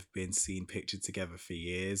Jay-Z have been seen pictured together for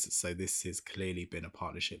years, so this has clearly been a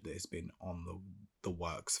partnership that has been on the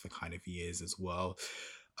works for kind of years as well.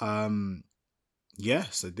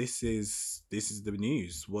 So this is the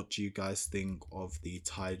news. What do you guys think of the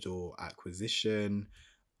Tidal acquisition,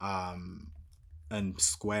 and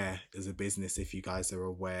Square as a business, if you guys are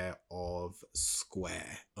aware of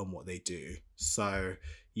Square and what they do? So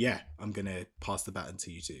yeah, I'm gonna pass the baton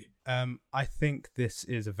to you two. I think this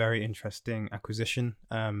is a very interesting acquisition.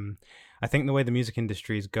 I think the way the music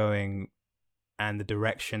industry is going and the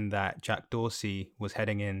direction that Jack Dorsey was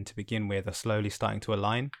heading in to begin with are slowly starting to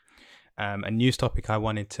align. A news topic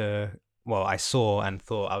I saw and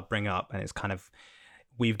thought I would bring up, and it's kind of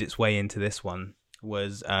weaved its way into this one,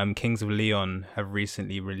 was Kings of Leon have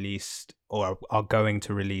recently released, or are going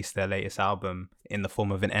to release, their latest album in the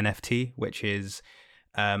form of an NFT, which is,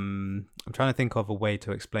 I'm trying to think of a way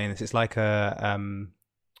to explain this. It's like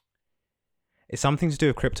it's something to do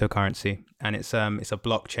with cryptocurrency, and it's a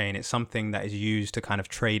blockchain. It's something that is used to kind of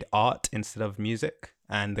trade art instead of music,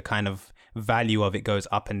 and the kind of value of it goes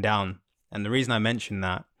up and down. And the reason I mention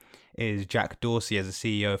that is Jack Dorsey, as a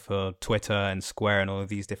CEO for Twitter and Square and all of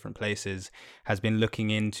these different places, has been looking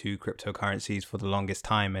into cryptocurrencies for the longest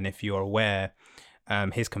time. And if you're aware,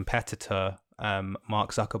 his competitor,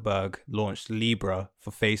 Mark Zuckerberg, launched Libra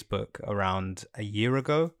for Facebook around a year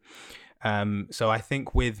ago. So I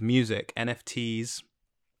think with music, NFTs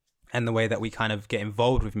and the way that we kind of get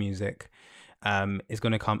involved with music is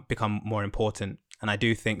going to become more important. And I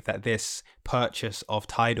do think that this purchase of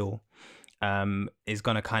Tidal is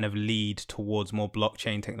going to kind of lead towards more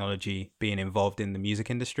blockchain technology being involved in the music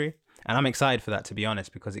industry. And I'm excited for that, to be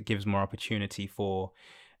honest, because it gives more opportunity for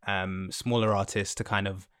smaller artists to kind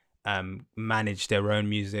of manage their own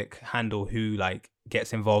music, handle who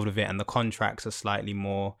gets involved with it, and the contracts are slightly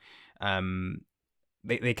more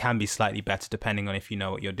they can be slightly better depending on if you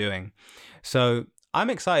know what you're doing. So I'm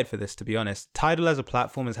excited for this, to be honest. Tidal as a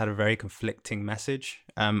platform has had a very conflicting message,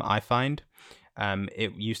 I find.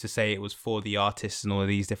 It used to say it was for the artists and all of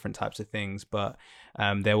these different types of things, but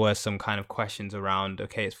there were some kind of questions around,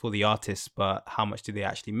 okay, it's for the artists, but how much do they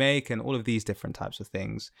actually make, and all of these different types of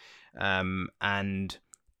things. And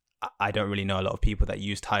I don't really know a lot of people that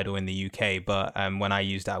use Tidal in the UK, but when I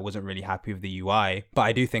used it, I wasn't really happy with the UI. But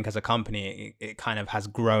I do think as a company, it kind of has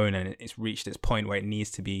grown and it's reached its point where it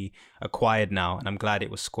needs to be acquired now. And I'm glad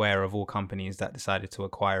it was Square, of all companies, that decided to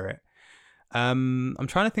acquire it. I'm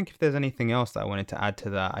trying to think if there's anything else that I wanted to add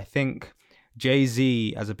to that. I think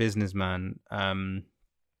Jay-Z as a businessman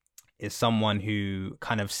is someone who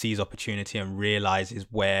kind of sees opportunity and realizes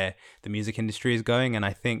where the music industry is going. And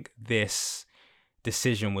I think this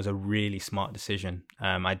decision was a really smart decision.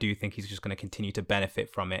 I do think he's just going to continue to benefit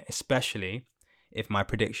from it, especially if my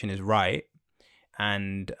prediction is right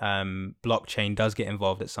and blockchain does get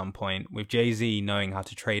involved at some point. With Jay-Z knowing how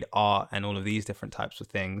to trade art and all of these different types of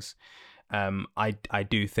things, I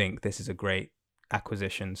do think this is a great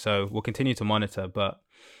acquisition. So we'll continue to monitor, but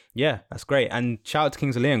yeah, that's great. And shout out to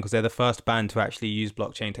Kings of Leon, because they're the first band to actually use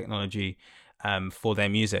blockchain technology for their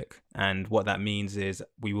music. And what that means is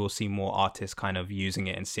we will see more artists kind of using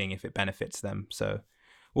it and seeing if it benefits them. So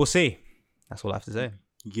we'll see. That's all I have to say.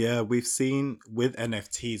 Yeah, we've seen with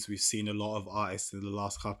NFTs, we've seen a lot of artists in the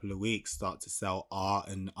last couple of weeks start to sell art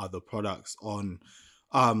and other products on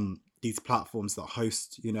these platforms that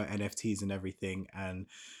host, NFTs and everything. And,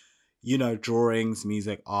 drawings,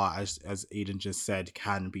 music, art, as Eden just said,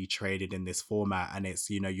 can be traded in this format. And it's,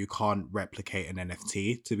 you can't replicate an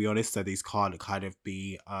NFT, to be honest. So these can't kind of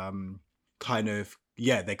be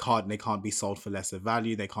they can't be sold for lesser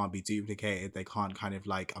value. They can't be duplicated. They can't kind of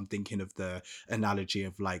like, I'm thinking of the analogy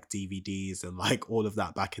of like DVDs and like all of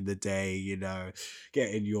that back in the day,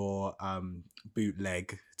 getting your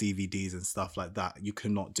bootleg DVDs and stuff like that. You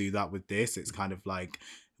cannot do that with this. It's kind of like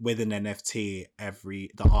with an NFT,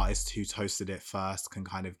 the artist who's hosted it first can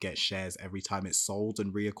kind of get shares every time it's sold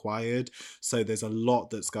and reacquired. So there's a lot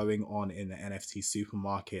that's going on in the NFT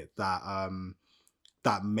supermarket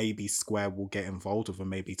that maybe Square will get involved with, and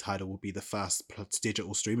maybe Tidal will be the first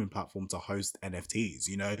digital streaming platform to host NFTs,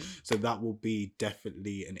 So that will be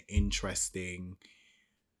definitely an interesting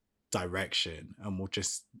direction. And we'll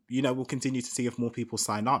just, we'll continue to see if more people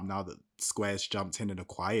sign up now that Square's jumped in and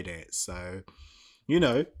acquired it. So,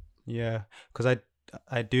 Yeah, because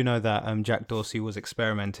I do know that Jack Dorsey was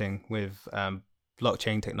experimenting with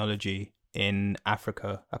blockchain technology in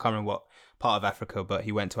Africa. I can't remember what part of Africa, but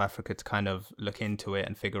he went to Africa to kind of look into it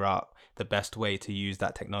and figure out the best way to use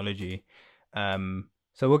that technology. So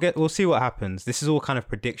we'll see what happens. This is all kind of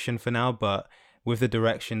prediction for now, but with the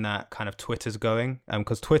direction that kind of Twitter's going,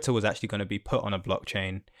 because Twitter was actually going to be put on a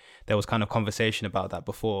blockchain. There was kind of conversation about that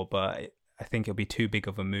before, but I think it'll be too big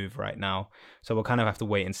of a move right now. So we'll kind of have to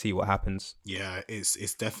wait and see what happens. Yeah,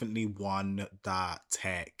 it's definitely one that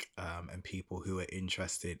tech and people who are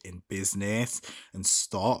interested in business and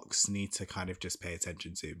stocks need to kind of just pay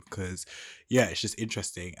attention to, because it's just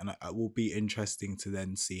interesting. And it will be interesting to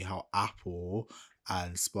then see how Apple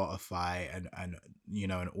and Spotify and an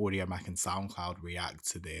Audiomack and SoundCloud react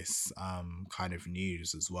to this kind of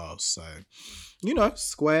news as well. So,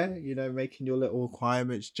 Square, making your little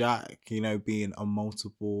requirements, Jack, being a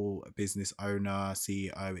multiple business owner,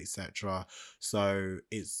 CEO, etc. So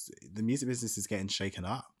the music business is getting shaken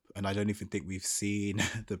up. And I don't even think we've seen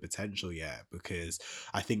the potential yet, because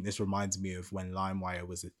I think this reminds me of when LimeWire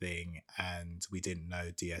was a thing and we didn't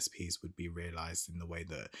know DSPs would be realized in the way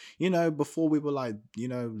that, before we were like,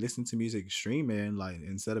 listen to music streaming, like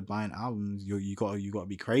instead of buying albums, you got to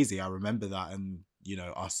be crazy. I remember that, and,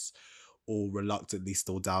 us all reluctantly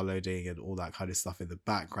still downloading and all that kind of stuff in the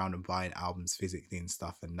background and buying albums physically and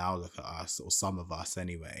stuff. And now look at us, or some of us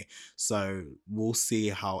anyway. So we'll see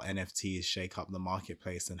how NFTs shake up the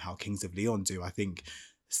marketplace and how Kings of Leon do. I think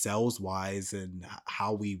sales wise and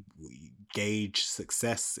how we gauge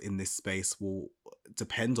success in this space will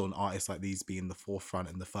depend on artists like these being the forefront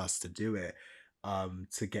and the first to do it,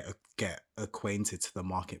 to get acquainted to the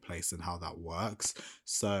marketplace and how that works.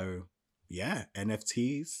 So yeah,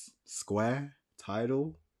 NFTs, Square,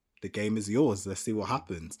 Tidal, the game is yours. Let's see what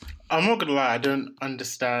happens. I'm not gonna lie, I don't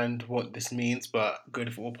understand what this means, but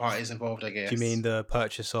good for all parties involved, I guess. Do you mean the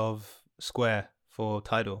purchase of Square for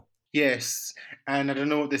Tidal? Yes, and I don't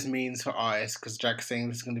know what this means for artists, because Jack's saying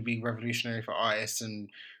this is going to be revolutionary for artists and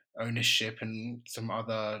ownership and some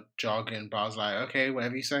other jargon, but I was like, okay,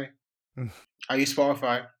 whatever you say. I use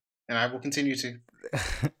Spotify, and I will continue to.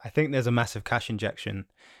 I think there's a massive cash injection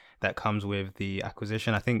that comes with the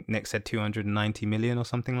acquisition. I think Nick said 290 million or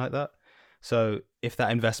something like that. So if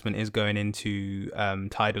that investment is going into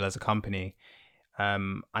Tidal as a company,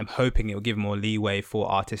 I'm hoping it will give more leeway for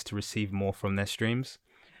artists to receive more from their streams.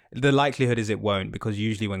 The likelihood is it won't, because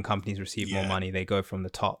usually when companies receive more money, they go from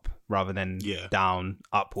the top rather than down,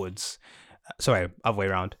 upwards. Sorry, other way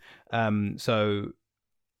around. So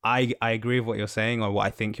I agree with what you're saying, or what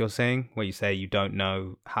I think you're saying, where you say you don't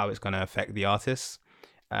know how it's going to affect the artists.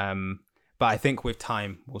 But I think with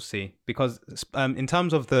time, we'll see. Because in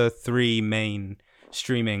terms of the three main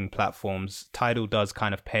streaming platforms, Tidal does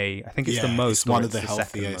kind of pay, I think it's the most. It's one of the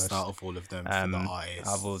healthiest out of all of them for the artists.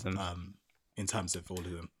 Out of all of them. In terms of all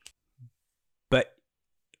of them. But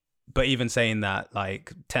but even saying that,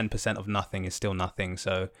 like 10% of nothing is still nothing.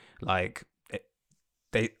 So like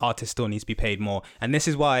artists still need to be paid more. And this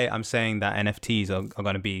is why I'm saying that NFTs are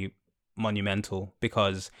going to be monumental,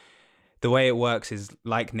 because the way it works is,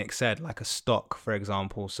 like Nick said, like a stock, for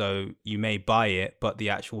example. So you may buy it, but the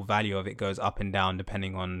actual value of it goes up and down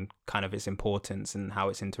depending on kind of its importance and how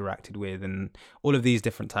it's interacted with and all of these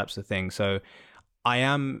different types of things. So I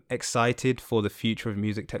am excited for the future of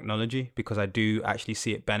music technology, because I do actually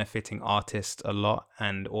see it benefiting artists a lot,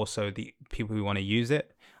 and also the people who want to use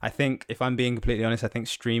it. I think, if I'm being completely honest, I think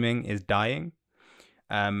streaming is dying.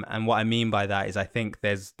 And what I mean by that is I think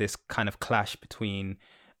there's this kind of clash between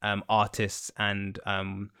artists and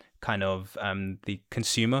the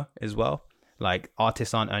consumer as well. Like,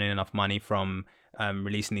 artists aren't earning enough money from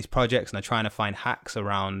releasing these projects, and they're trying to find hacks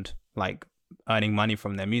around like earning money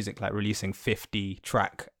from their music, like releasing 50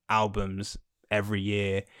 track albums every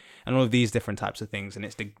year and all of these different types of things. And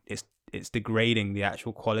it's degrading the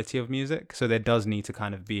actual quality of music. So there does need to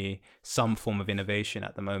kind of be some form of innovation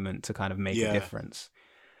at the moment to kind of make a difference.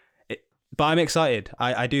 But I'm excited.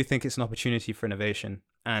 I do think it's an opportunity for innovation.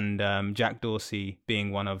 And Jack Dorsey,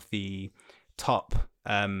 being one of the top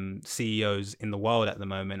CEOs in the world at the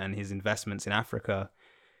moment, and his investments in Africa,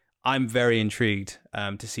 I'm very intrigued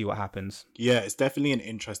to see what happens. Yeah, it's definitely an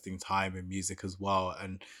interesting time in music as well.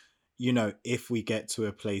 And, you know, if we get to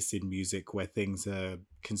a place in music where things are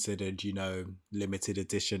considered, you know, limited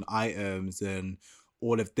edition items and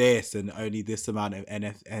all of this, and only this amount of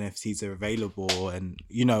NFTs are available, and,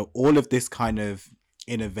 you know, all of this kind of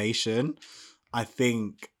innovation, I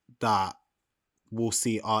think that we'll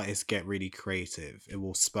see artists get really creative. It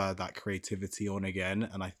will spur that creativity on again.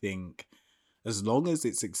 And I think as long as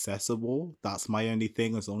it's accessible, that's my only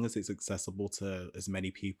thing. As long as it's accessible to as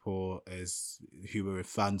many people as who are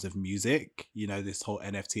fans of music, you know, this whole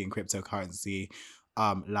NFT and cryptocurrency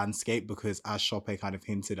landscape, because as Shoppe kind of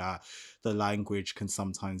hinted at, the language can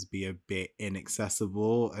sometimes be a bit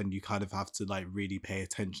inaccessible, and you kind of have to like really pay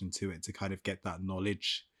attention to it to kind of get that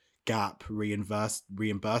knowledge gap reimbursed.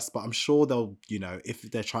 But I'm sure they'll, you know, if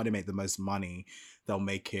they're trying to make the most money, they'll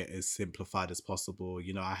make it as simplified as possible.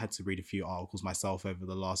 You know, I had to read a few articles myself over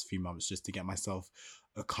the last few months just to get myself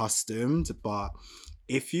accustomed. But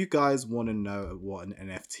if you guys want to know what an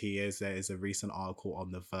NFT is, there is a recent article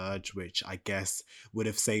on The Verge, which I guess would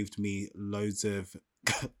have saved me loads of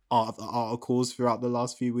articles throughout the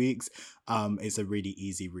last few weeks. It's a really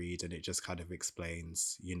easy read, and it just kind of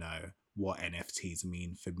explains, you know, what NFTs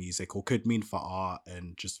mean for music, or could mean for art,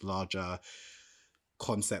 and just larger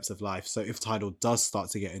concepts of life. So if Tidal does start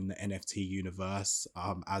to get in the NFT universe,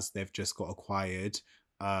 as they've just got acquired,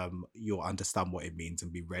 you'll understand what it means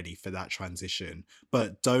and be ready for that transition.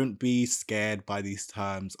 But don't be scared by these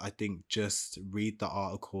terms. I think just read the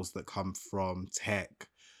articles that come from tech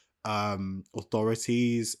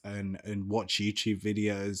authorities, and watch YouTube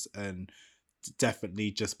videos, and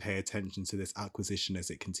definitely just pay attention to this acquisition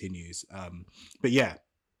as it continues. But yeah,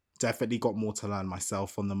 definitely got more to learn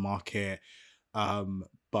myself on the market.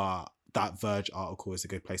 But that Verge article is a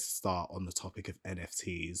good place to start on the topic of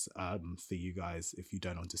NFTs for you guys if you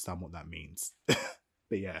don't understand what that means.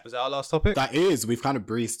 But yeah, was that our last topic? That is. We've kind of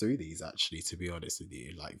breezed through these, actually, to be honest with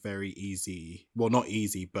you. Like, very easy, well, not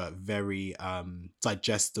easy, but very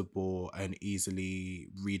digestible and easily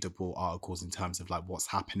readable articles in terms of like what's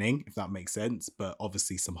happening, if that makes sense. But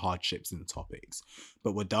obviously some hardships in the topics.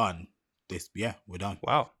 But we're done. We're done.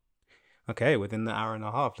 Wow. Okay, within the hour and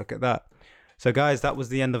a half. Look at that. So guys, that was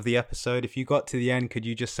the end of the episode. If you got to the end, could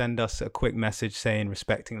you just send us a quick message saying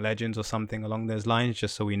respecting legends or something along those lines,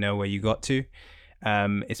 just so we know where you got to.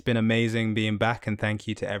 It's been amazing being back, and thank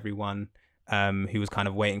you to everyone who was kind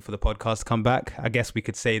of waiting for the podcast to come back. I guess we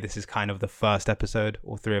could say this is kind of the first episode,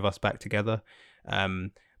 all three of us back together.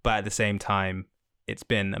 But at the same time, it's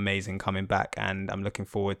been amazing coming back, and I'm looking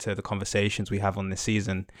forward to the conversations we have on this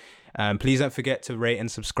season. Please don't forget to rate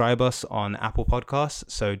and subscribe us on Apple Podcasts,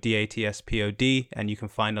 so DATSPOD, and you can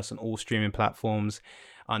find us on all streaming platforms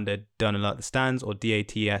under Don't Alert the Stands or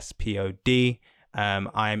DATSPOD.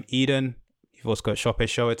 I'm Eden. You've also got Shoppe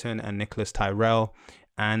Showerton and Nicholas Tyrell,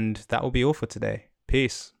 and that will be all for today.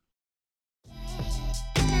 Peace.